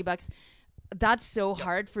 $40. Yep. That's so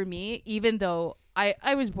hard for me, even though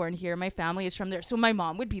I was born here. My family is from there. So my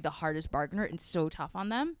mom would be the hardest bargainer and so tough on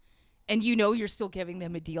them. And you're still giving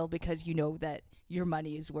them a deal because you know that your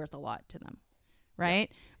money is worth a lot to them.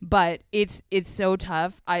 Right? But it's so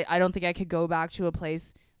tough. I don't think I could go back to a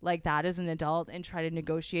place like that as an adult and try to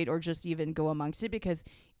negotiate or just even go amongst it because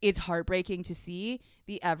it's heartbreaking to see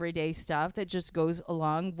the everyday stuff that just goes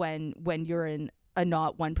along when you're in a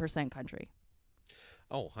not 1% country.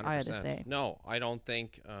 Oh, 100%. I had to say. No, I don't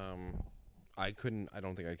think I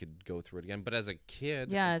don't think I could go through it again. But as a kid,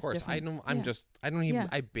 Yeah, of it's course, different. I don't even, Yeah.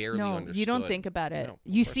 I barely No, understood. you don't think about it. No, of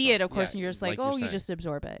You course see not. it, of course, Yeah, and you're just like like, you're you saying. just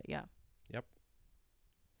absorb it. Yeah.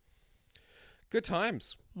 Good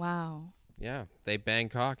times. Wow. Yeah, they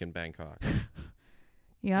Bangkok in Bangkok.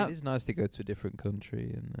 Yeah. It is nice to go to a different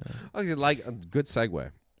country and. Okay, like a good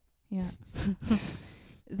segue. Yeah.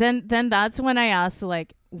 Then that's when I asked,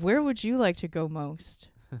 like, where would you like to go most?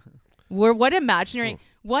 What imaginary,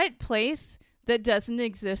 what place that doesn't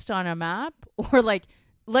exist on a map, or like,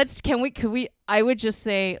 could we? I would just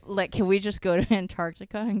say, like, can we just go to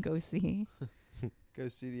Antarctica and go see? Go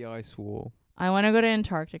see the ice wall. I want to go to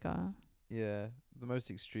Antarctica. Yeah, the most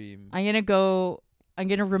extreme. I'm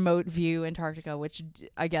gonna remote view Antarctica, which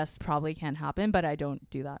I guess probably can't happen, but I don't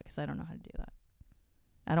do that because I don't know how to do that.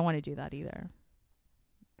 I don't want to do that either.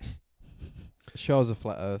 Shaw's a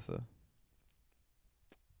flat earther.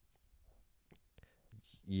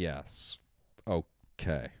 Yes.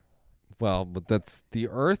 Okay. Well, but that's the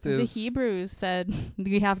Earth is. The Hebrews said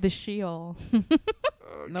we have the Sheol.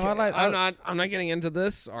 No, I like. I'm not getting into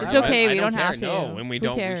this. All It's right? okay, I we don't care. have to. No, and we Who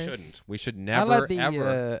don't. cares? We shouldn't. We should I never like the.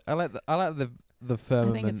 ever. I like the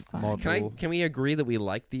firmament it's fine. model. Can we agree that we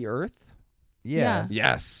like the Earth? Yeah.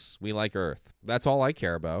 Yes, we like Earth. That's all I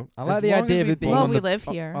care about. I like As the long idea as of we it being Well, on we the live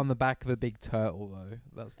here. on the back of a big turtle though.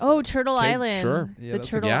 That's Oh, Turtle Okay, Island. sure. Yeah, The that's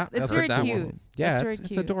turtle. yeah, it's I've very heard that cute. one. Yeah, That's very it's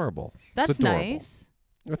cute. adorable. That's It's adorable. nice.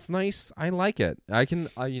 It's nice. I like it. I can.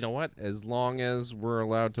 You know what? As long as we're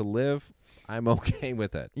allowed to live, I'm okay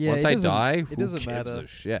with it. Yeah, Once it I doesn't- die, it who doesn't gives matter. a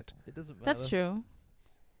shit? It doesn't matter. That's true.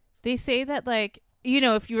 They say that, like,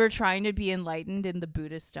 if you were trying to be enlightened in the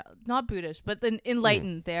Buddhist style, not Buddhist, but then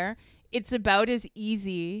enlightened there, it's about as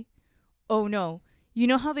easy. Oh no. You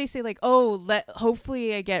know how they say, like,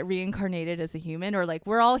 hopefully I get reincarnated as a human, or like,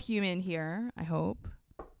 we're all human here, I hope.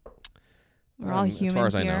 We're all As human far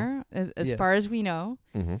as I know. here, as Yes. far as we know.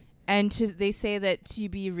 Mm-hmm. And they say that to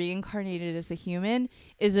be reincarnated as a human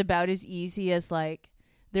is about as easy as, like,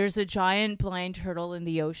 there's a giant blind turtle in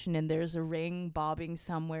the ocean and there's a ring bobbing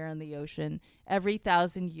somewhere in the ocean. Every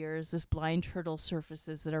 1,000 years, this blind turtle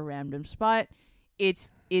surfaces at a random spot.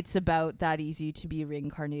 It's about that easy to be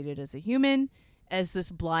reincarnated as a human, as this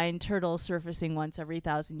blind turtle surfacing once every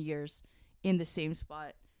 1,000 years in the same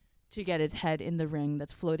spot to get its head in the ring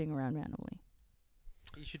that's floating around randomly.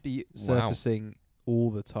 You should be Wow. surfacing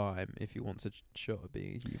all the time if you want a shot at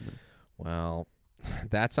being a human. Well,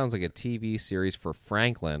 that sounds like a TV series for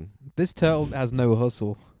Franklin. This turtle has no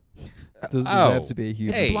hustle. Doesn't Oh, deserve to be a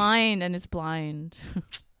human. Hey. It's blind and it's blind.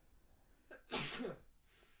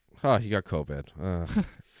 Oh, you got COVID.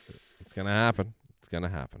 It's going to happen. It's going to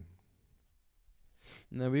happen.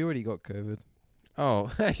 No, we already got COVID.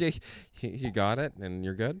 Oh, you got it and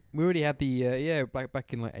you're good? We already had the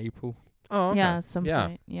back in like April. Oh, okay. Yeah, some Yeah.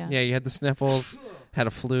 point. Yeah. Yeah, you had the sniffles, had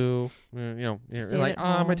a flu. You're Stayed like, at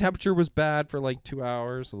my home. temperature was bad for like 2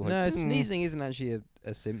 hours. So like, No, sneezing isn't actually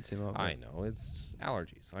a symptom of it. I know it's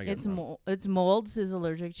allergies. I get It's it's molds is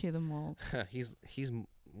allergic to the mold. he's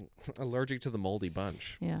allergic to the moldy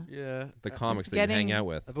bunch. Yeah. Yeah. The comics It's that you hang getting- out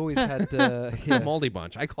with. I've always had The yeah. moldy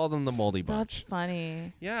bunch. I call them the moldy That's bunch.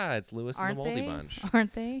 funny. Yeah, it's Lewis and Aren't the moldy they? bunch.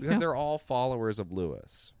 Aren't they? Because they're all followers of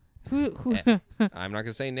Lewis. who I'm not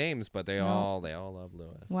gonna say names, but they No. all love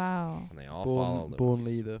Lewis. Wow. And they all follow Lewis. born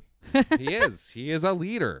leader. He is. He is a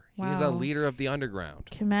leader. He is a Wow. leader of the underground.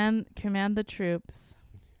 Command the troops.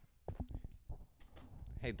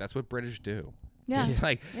 Hey, that's what British do. Yeah. It's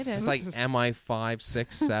like It it's is. like MI 5,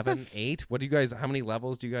 6, 7, 8. What do you guys? How many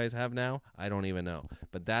levels do you guys have now? I don't even know.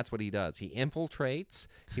 But that's what he does. He infiltrates.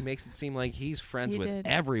 He makes it seem like he's friends He with did.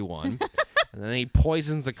 everyone, and then he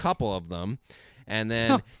poisons a couple of them, and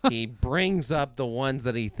then he brings up the ones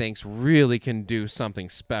that he thinks really can do something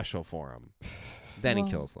special for him. Then he Whoa.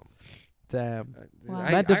 kills them. Damn. Wow.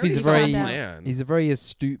 Matt Duffy's already a saw very- the plan. He's a very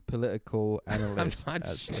astute political I'm analyst. not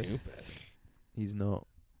actually. stupid. He's not.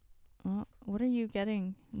 What are you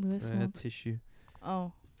getting, Lewis? Mold? Tissue.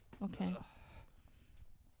 Oh, okay.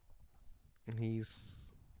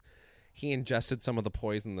 He ingested some of the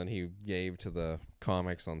poison that he gave to the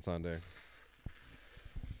comics on Sunday.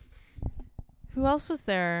 Who else was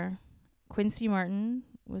there? Quincy Martin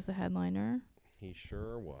was the headliner. He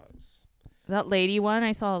sure was. That lady one,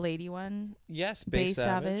 I saw a lady one. Yes, Bae Bae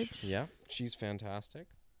Savage. Savage. Yeah, she's fantastic.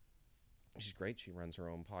 She's great. She runs her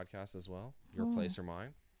own podcast as well. Your Oh. Place or Mine.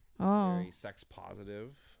 Oh, Very sex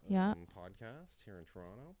positive Yeah. podcast here in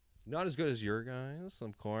Toronto. Not as good as your guys,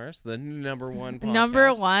 of course. The number one podcast.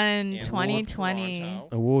 number one, in North 2020. Toronto.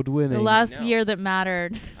 Award winning. The last know. year that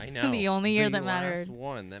mattered. I know. The only year The that last mattered.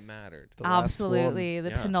 one that mattered. The last Absolutely, the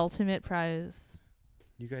Yeah. penultimate prize.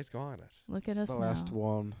 You guys got it. Look at us The now. last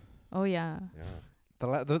one. Oh yeah.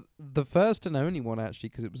 Yeah. The first and only one actually,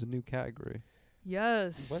 because it was a new category.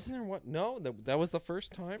 Yes. Wasn't there one? No, that was the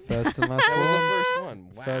first time. First and last That was one. the first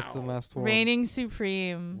one. Wow. First and last one. Reigning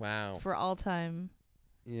supreme Wow. for all time.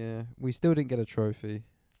 Yeah, we still didn't get a trophy,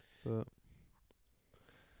 but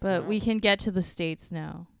But Wow. we can get to the States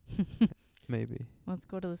now. maybe. Let's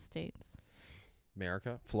go to the States.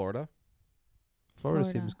 America, Florida. Florida Florida.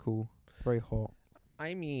 seems cool. Very hot.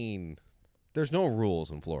 I mean, there's no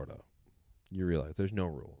rules in Florida. You realize there's no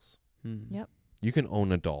rules. Yep. You can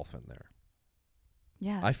own a dolphin there.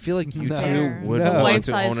 Yeah. I feel like you No. two would No. want Wife's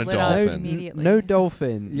to eyes own a lit up dolphin. immediately. No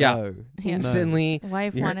dolphin. Yeah. No. Yeah. Instantly.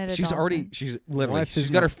 Wife you're- wanted a she's dolphin. already. She's literally. Wife She's is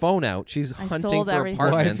got her not- phone out. She's I hunting sold for everything.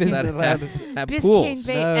 apartments Wife that isn't allowed have Biscayne pools.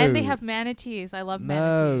 Bay, and they No. have manatees. I love No,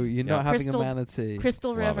 manatees. you're Yeah. not having Crystal- a manatee. Crystal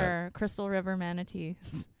Love River, Crystal River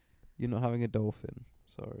manatees. You're not having a dolphin.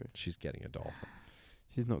 Sorry. She's getting a dolphin.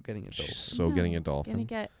 She's not getting a She's dolphin. so getting a Gonna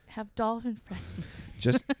dolphin. have dolphin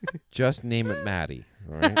friends. Just name it Maddie.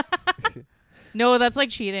 All right. No, that's like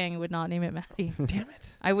cheating. Would not name it Maddie. Damn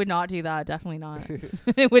it. I would not do that. Definitely not.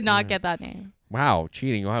 It would not Yeah. get that name. Wow,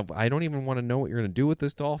 cheating. I don't even want to know what you're going to do with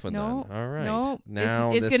this dolphin No, then. All right. no.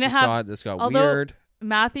 Now It's this gonna just have- this got although- weird.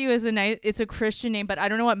 Matthew is it's a Christian name, but I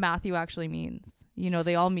don't know what Matthew actually means. You know,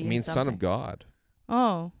 they all It mean means son of something. God.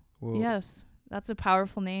 Oh, Well, yes. That's a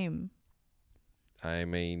powerful name.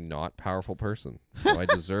 I'm a not powerful person, so I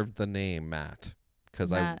deserved the name Matt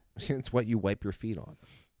because Matt. it's what you wipe your feet on.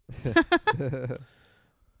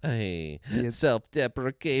 Hey, The-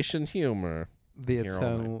 self-deprecation humor. the Here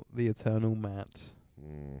all night. eternal Matt,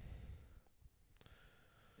 Mm.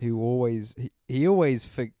 who always he always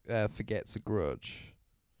forgets a grudge.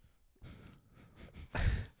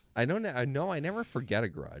 I don't. I know. I never forget a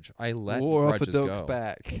grudge. I let War grudges orthodox go.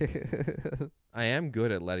 back. I am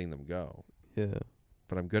good at letting them go, Yeah.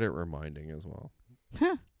 but I'm good at reminding as well.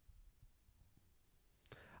 Huh.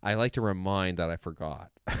 I like to remind that I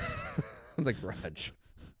forgot the grudge.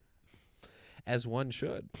 as one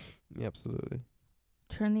should. Yeah, absolutely.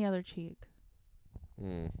 Turn the other cheek.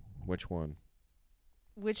 Which one?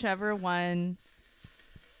 Whichever one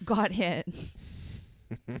got hit.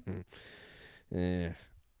 Yeah.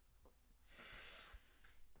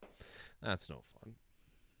 That's no fun.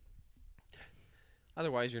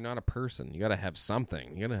 Otherwise, you're not a person. You got to have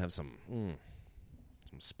something. You got to have some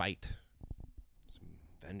spite, some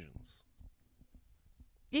vengeance.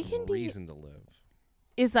 You can be. reason to live.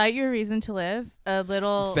 Is that your reason to live? A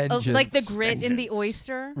little, like the grit in the Vengeance.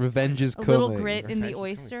 oyster. Revenge is A coming. little grit in Revenge the is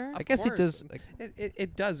coming. oyster. I guess it does. Of course.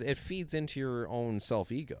 It does. It feeds into your own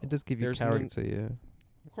self-ego. It does give you There's character. Yeah.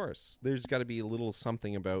 Of course. There's got to be a little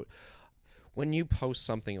something about when you post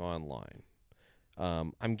something online.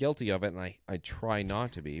 I'm guilty of it, and I try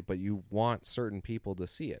not to be, but you want certain people to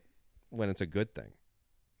see it when it's a good thing.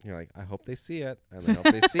 You're like, I hope they see it, and I hope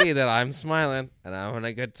they see that I'm smiling and I'm having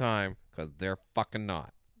a good time, because they're fucking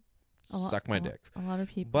not. Suck my dick. A lot of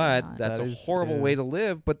people. But are not. that's That a is, horrible yeah. way to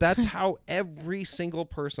live. But that's how every single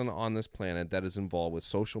person on this planet that is involved with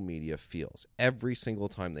social media feels every single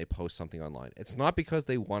time they post something online. It's not because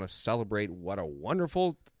they want to celebrate what a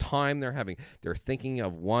wonderful time they're having. They're thinking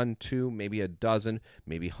of 1, 2, maybe a dozen,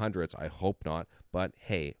 maybe hundreds. I hope not. But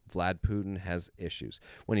hey, Vlad Putin has issues.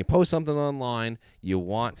 When you post something online, you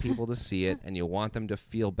want people to see it, and you want them to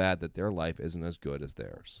feel bad that their life isn't as good as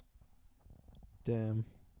theirs. Damn.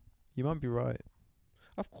 You might be right.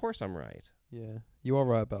 Of course I'm right. Yeah. You are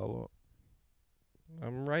right about a lot.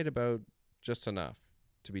 I'm right about just enough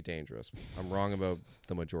to be dangerous. I'm wrong about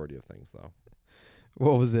the majority of things, though.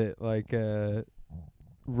 What was it? Like,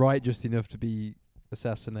 right just enough to be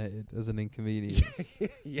assassinated as an inconvenience.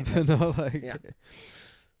 Yes. Not like Yeah.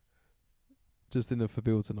 just enough for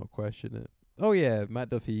people to not question it. Oh yeah, Matt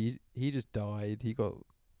Duffy, he just died. He got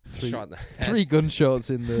Shot in the head. 3 gunshots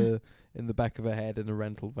in the back of a head in a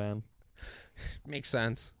rental van. Makes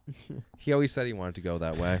sense. He always said he wanted to go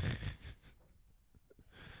that way.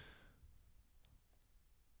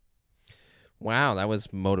 Wow, that was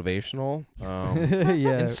motivational.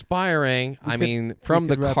 Yeah. Inspiring. We I could- mean, from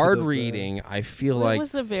the could wrap it card up there. reading, I feel That like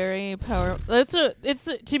was a very powerful.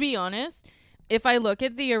 To be honest, if I look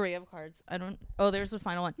at the array of cards, I don't. Oh, there's the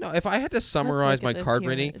final one. no. If I had to Let's summarize look my at this card here.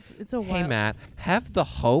 reading, It's a hey wild. Matt, have the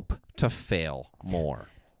hope to fail more.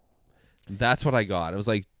 That's what I got. It was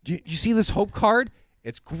like, you see this hope card?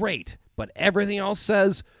 It's great, but everything else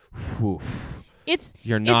says, whew,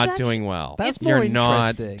 you're not actu- doing well. That's You're more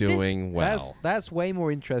not interesting. doing well. That's way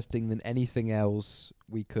more interesting than anything else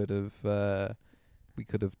we could have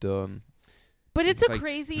done. But it's a Like,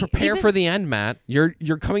 crazy. Prepare even- for the end, Matt. You're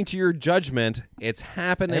coming to your judgment. It's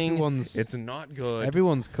happening. Everyone's It's not good.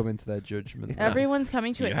 everyone's coming to their judgment. Everyone's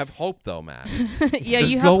coming to you it. have hope, though, Matt. Yeah,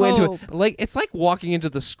 Just you have go hope. into it. Like, it's like walking into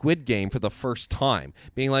the Squid Game for the first time,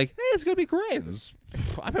 being like, "Hey, it's gonna be great.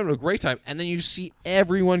 I'm having a great time," and then you see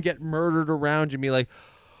everyone get murdered around you, and be like,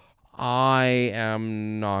 "I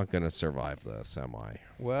am not gonna survive this, am I?"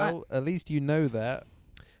 Well, at least you know that.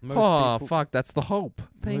 Most Oh, people- fuck! That's the hope. most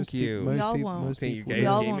Thank peop- you. most We all peop- won't. most Thank you, people guys. We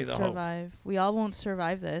all gave me won't the hope. survive. We all won't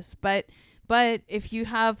survive this. But if you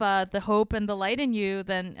have the hope and the light in you,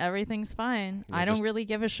 then everything's fine. Yeah, I don't just- really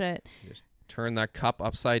give a shit. Turn that cup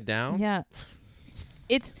upside down. Yeah.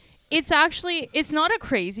 It's actually, it's not a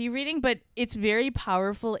crazy reading, but it's very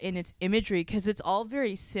powerful in its imagery because it's all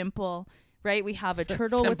very simple, right? We have a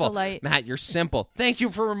turtle with Simple. the light. Matt, you're simple. Thank you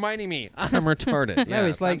for reminding me. I'm retarded. No,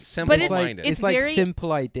 Yes, it's like I'm simple But minded. it's it's like very-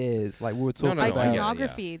 simple ideas, like we were talking no, I get it, about.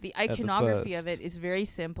 Iconography. The the iconography first. of it is very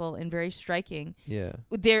simple and very striking. Yeah,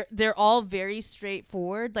 They're all very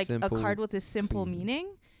straightforward, like Simple, a card with a simple clean.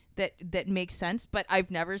 meaning that makes sense. But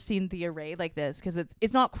I've never seen the array like this because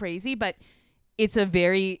it's not crazy, but it's a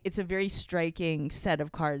very striking set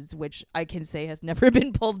of cards, which I can say has never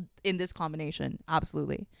been pulled in this combination.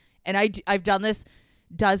 Absolutely, and I've done this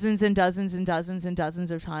dozens and dozens and dozens and dozens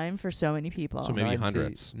of times for so many people. So maybe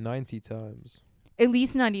hundreds. 90 times At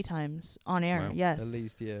least 90 times on air. Wow. Yes. at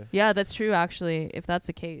least. Yeah, Yeah, that's true. Actually, if that's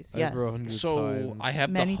the case, yes, over 100 So times. I have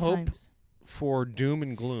many the hope times. for doom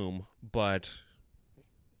and gloom, but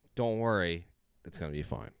don't worry, it's gonna be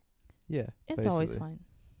fine. Yeah, It's always basically. fine.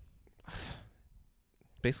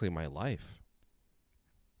 Basically, my life.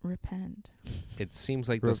 Repent. It seems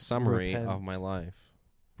like the summary of repent. my life.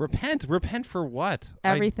 Repent for what?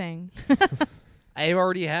 Everything. I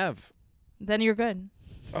already have. Then you're good.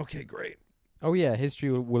 Okay, great. Oh yeah,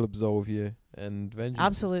 history will absolve you, and vengeance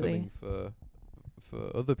Absolutely. is coming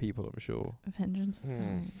for other people. I'm sure Vengeance is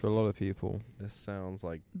coming. for a lot of people. This sounds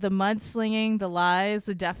like The mudslinging, the lies,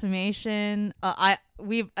 the defamation. I've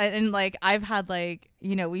had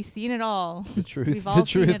we've seen it all. The truth, We've all the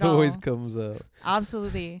seen truth it always all. comes out.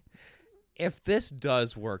 Absolutely. if this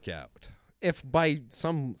does work out, if by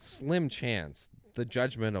some slim chance the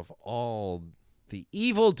judgment of all the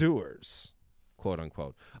evildoers, quote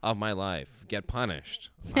unquote, of my life get punished,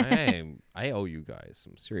 I owe you guys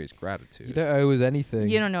some serious gratitude. You don't owe us anything.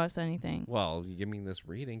 You don't know us anything. Well, you give me this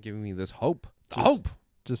reading, giving me this hope. Just- Hope.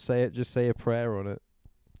 Just say it. Just say a prayer on it.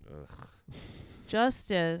 Ugh.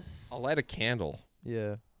 Justice. I'll light a candle.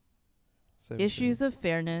 Yeah. Same Issues of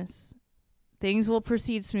fairness. Things will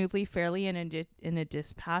proceed smoothly, fairly, and in a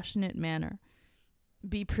dispassionate manner.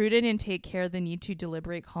 Be prudent and take care of the need to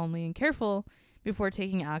deliberate calmly and careful before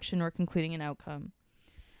taking action or concluding an outcome.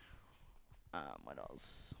 What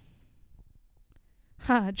else?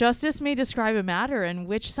 Justice may describe a matter in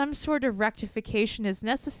which some sort of rectification is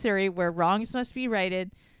necessary, where wrongs must be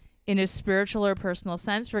righted in a spiritual or personal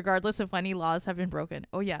sense, regardless of any laws have been broken.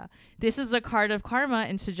 Oh yeah, this is a card of karma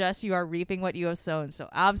and suggests you are reaping what you have sown. So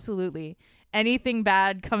absolutely, anything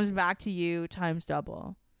bad comes back to you times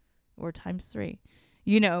double, or times 3.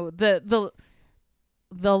 You know, the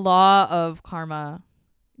law of karma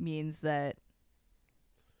means that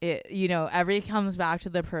it, you know, everything comes back to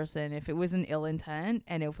the person. If it was an ill intent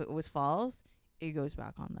and if it was false, it goes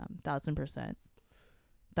back on them. 1000%.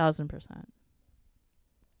 1000%.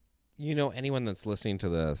 You know, anyone that's listening to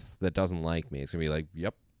this that doesn't like me is going to be like,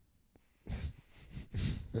 yep.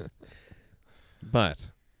 But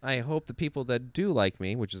I hope the people that do like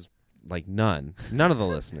me, which is like none of the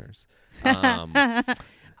listeners, I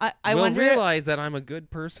will wonder, realize that I'm a good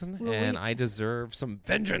person Will and we- I deserve some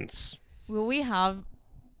vengeance. will we have,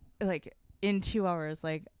 like, in 2 hours,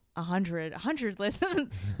 like 100 listens?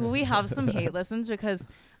 Will we have some hate listens? Because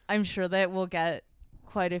I'm sure that we'll get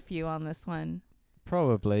quite a few on this one,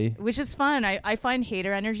 Probably. which is fun. I find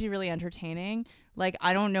hater energy really entertaining. Like,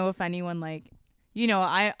 I don't know if anyone, like, you know,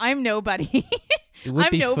 I'm nobody. It would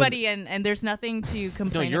I'm be fun- nobody, and there's nothing to No,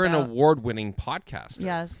 complain you're about. an award-winning podcaster.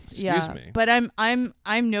 Yes. Excuse me. But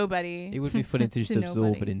I'm nobody. It would be funny to just To absorb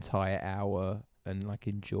nobody. an entire hour and like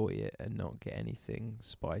enjoy it and not get anything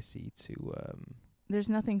spicy to There's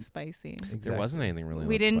nothing spicy. exactly. There wasn't anything really.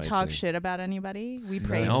 We that didn't talk spicy. shit about anybody. We No.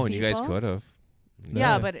 praised No, people. and you guys could have.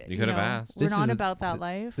 Yeah, No. but You could have know, asked. We're This not is a- about that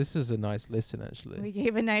life. This was a nice listen actually. We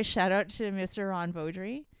gave a nice shout out to Mr. Ron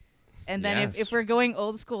Vaudry. And then Yes. if we're going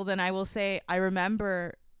old school, then I will say I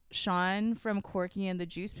remember Sean from Corky and the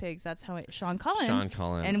Juice Pigs. That's how Sean Cullen. Sean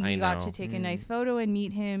Cullen. and we I got know. to take a nice photo and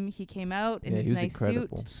meet him. He came out in Yeah, his he was nice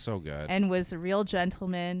incredible. suit So good. and was a real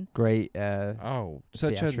gentleman. Great Oh,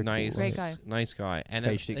 such a theatrical, nice, Great guy. nice guy. And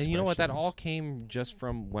Facial and you know what? That expressions. all came just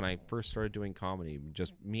from when I first started doing comedy.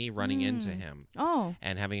 Just me running into him Oh,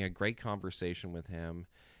 and having a great conversation with him,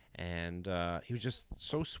 and he was just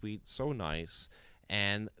so sweet, so nice.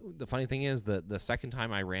 And the funny thing is, the second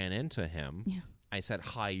time I ran into him, Yeah. I said,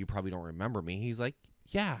 "Hi, you probably don't remember me." He's like,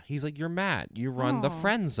 "Yeah." He's like, "You're Matt. You run the Oh.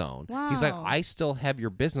 friend zone." He's like, Wow. "I still have your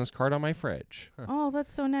business card on my fridge." oh,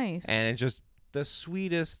 that's so nice. And it's just the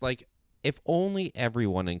sweetest, like, if only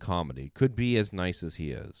everyone in comedy could be as nice as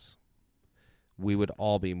he is, we would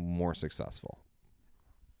all be more successful.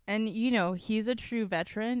 And, you know, he's a true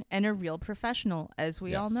veteran and a real professional, as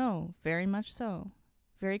we all Yes. know. Very much so.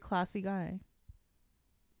 Very classy guy.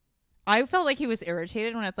 I felt like he was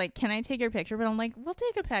irritated when it's like, can I take your picture? But I'm like, we'll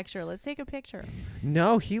take a picture. Let's take a picture.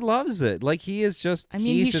 No, he loves it. Like, he is just, I mean,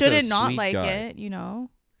 he he's just a shouldn't not sweet like guy. it, you know?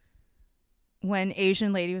 When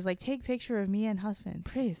Asian lady was like, take picture of me and husband.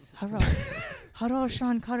 Please. Hello. Hello,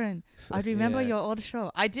 Sean Curran. I remember Yeah. your old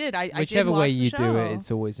show. I did. I Whichever did watch way the you show. do it, it's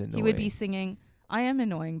always annoying. He would be singing. I am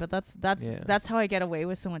annoying, but Yeah. that's how I get away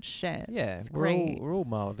with so much shit. Yeah, It's we're all, great. we're all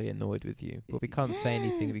mildly annoyed with you, but we can't say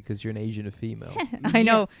anything because you're an Asian or female. I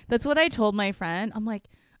know. That's what I told my friend. I'm like,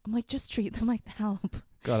 just treat them like the help.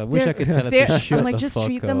 God, I wish I could tell her They're- to shut I'm like, the just fuck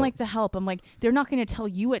treat them up. like the help. I'm like, they're not going to tell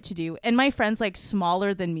you what to do. And my friend's like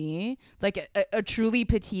smaller than me, like a truly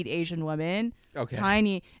petite Asian woman, Okay.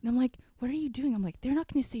 tiny. And I'm like, what are you doing? I'm like, they're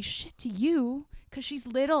not going to say shit to you because she's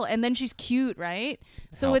little and then she's cute, right?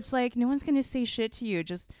 So Helps. it's like no one's going to say shit to you.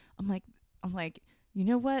 Just I'm like, you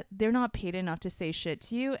know what? They're not paid enough to say shit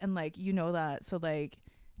to you, and like you know that. So like.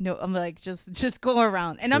 No, I'm like just go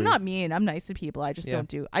around, and I'm True. not mean. I'm nice to people. I just Yeah.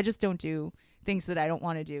 don't do things that I don't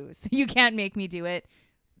want to do. So you can't make me do it.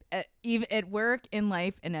 Even at work, in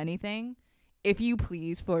life, in anything. If you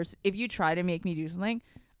try to make me do something,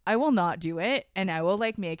 I will not do it, and I will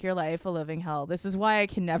like make your life a living hell. This is why I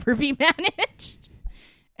can never be managed.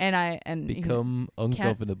 And Become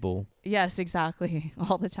ungovernable. yes, exactly,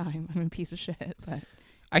 all the time. I'm a piece of shit, but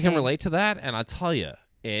I can Yeah. relate to that, and I'll tell you,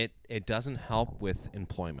 it doesn't help with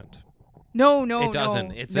employment. no, It doesn't.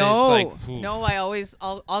 No, It's no, like, oof. no.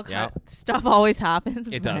 I'll Yeah. stuff always happens.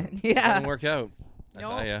 It but- doesn't. Yeah. Doesn't work out. I No,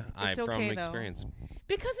 tell you, it's from okay, though. experience.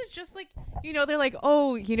 Because it's just like, they're like,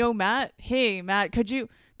 oh, Matt, hey, Matt, could you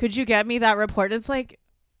get me that report? It's like,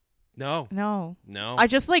 No, no. no. I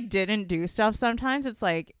just like didn't do stuff sometimes. It's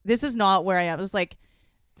like, this is not where I am. It's like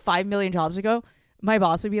 5 million jobs ago, my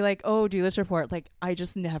boss would be like, oh, do this report. Like, I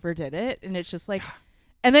just never did it. And it's just like,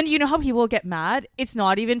 and then you know how people get mad? It's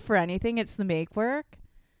not even for anything. It's the make work.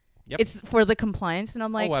 Yep. It's for the compliance. And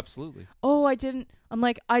I'm like, oh, absolutely. oh, I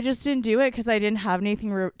just didn't do it because I didn't have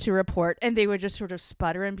anything to report. And they would just sort of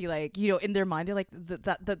sputter and be like, in their mind, they're like,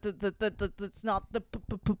 that's not the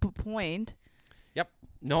point. Yep.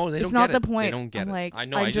 No, they It's don't not get it. the point. They don't get I'm it. like, I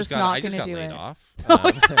know. I'm I just just not got gonna do laid it. off.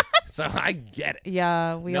 So I get it.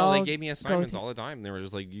 Yeah, we No, all they gave me assignments through- all the time. They were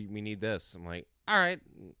just like, we need this. I'm like, all right.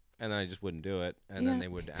 And then I just wouldn't do it. And then Yeah. they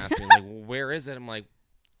would ask me, like, well, where is it? I'm like,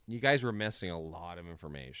 you guys were missing a lot of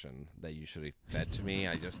information that you should have fed to me.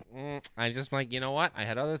 I just like, you know what? I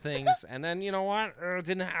had other things. And then, you know what? It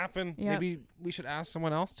didn't happen. Yeah. Maybe we should ask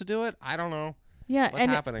someone else to do it. I don't know. Yeah, What's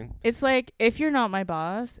and happening? it's like, if you're not my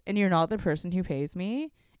boss and you're not the person who pays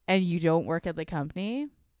me and you don't work at the company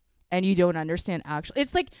and you don't understand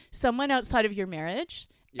it's like someone outside of your marriage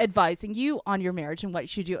Yep. advising you on your marriage and what you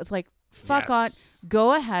should do. It's like, fuck on, Yes.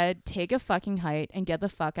 go ahead, take a fucking height and get the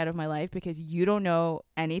fuck out of my life because you don't know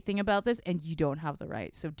anything about this and you don't have the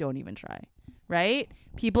right. So don't even try. Right?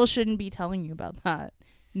 People shouldn't be telling you about that.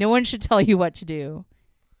 No one should tell you what to do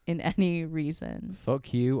in any reason.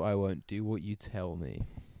 Fuck you, I won't do what you tell me.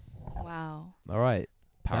 Wow. All right.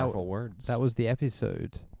 Powerful words. That was the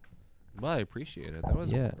episode. Well, I appreciate it. That was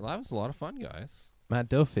Yeah. that was a lot of fun, guys. Matt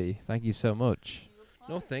Duffy, thank you so much.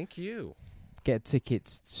 No, thank you. Get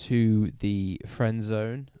tickets to the Friend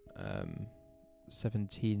Zone,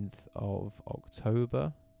 17th of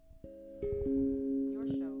October. Your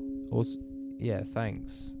show. Also, yeah,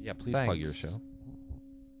 thanks. Yeah, please plug your Thanks. show.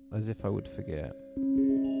 As if I would forget.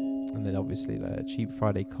 And then obviously the Cheap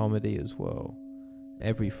Friday comedy as well.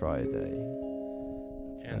 Every Friday.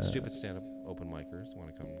 And Stupid Stand-Up open micers want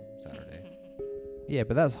to come Saturday. Yeah,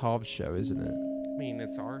 but that's Harv's show, isn't it? I mean,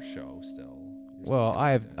 it's our show still. You're Well, still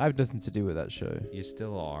I doing have that. nothing to do with that show. You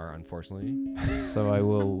still are, unfortunately. So I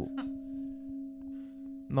will...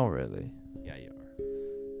 Not really. Yeah, you are.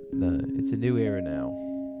 No, it's a new era now.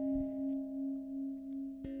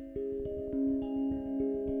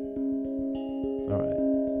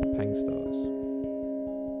 Alright. Pang stars.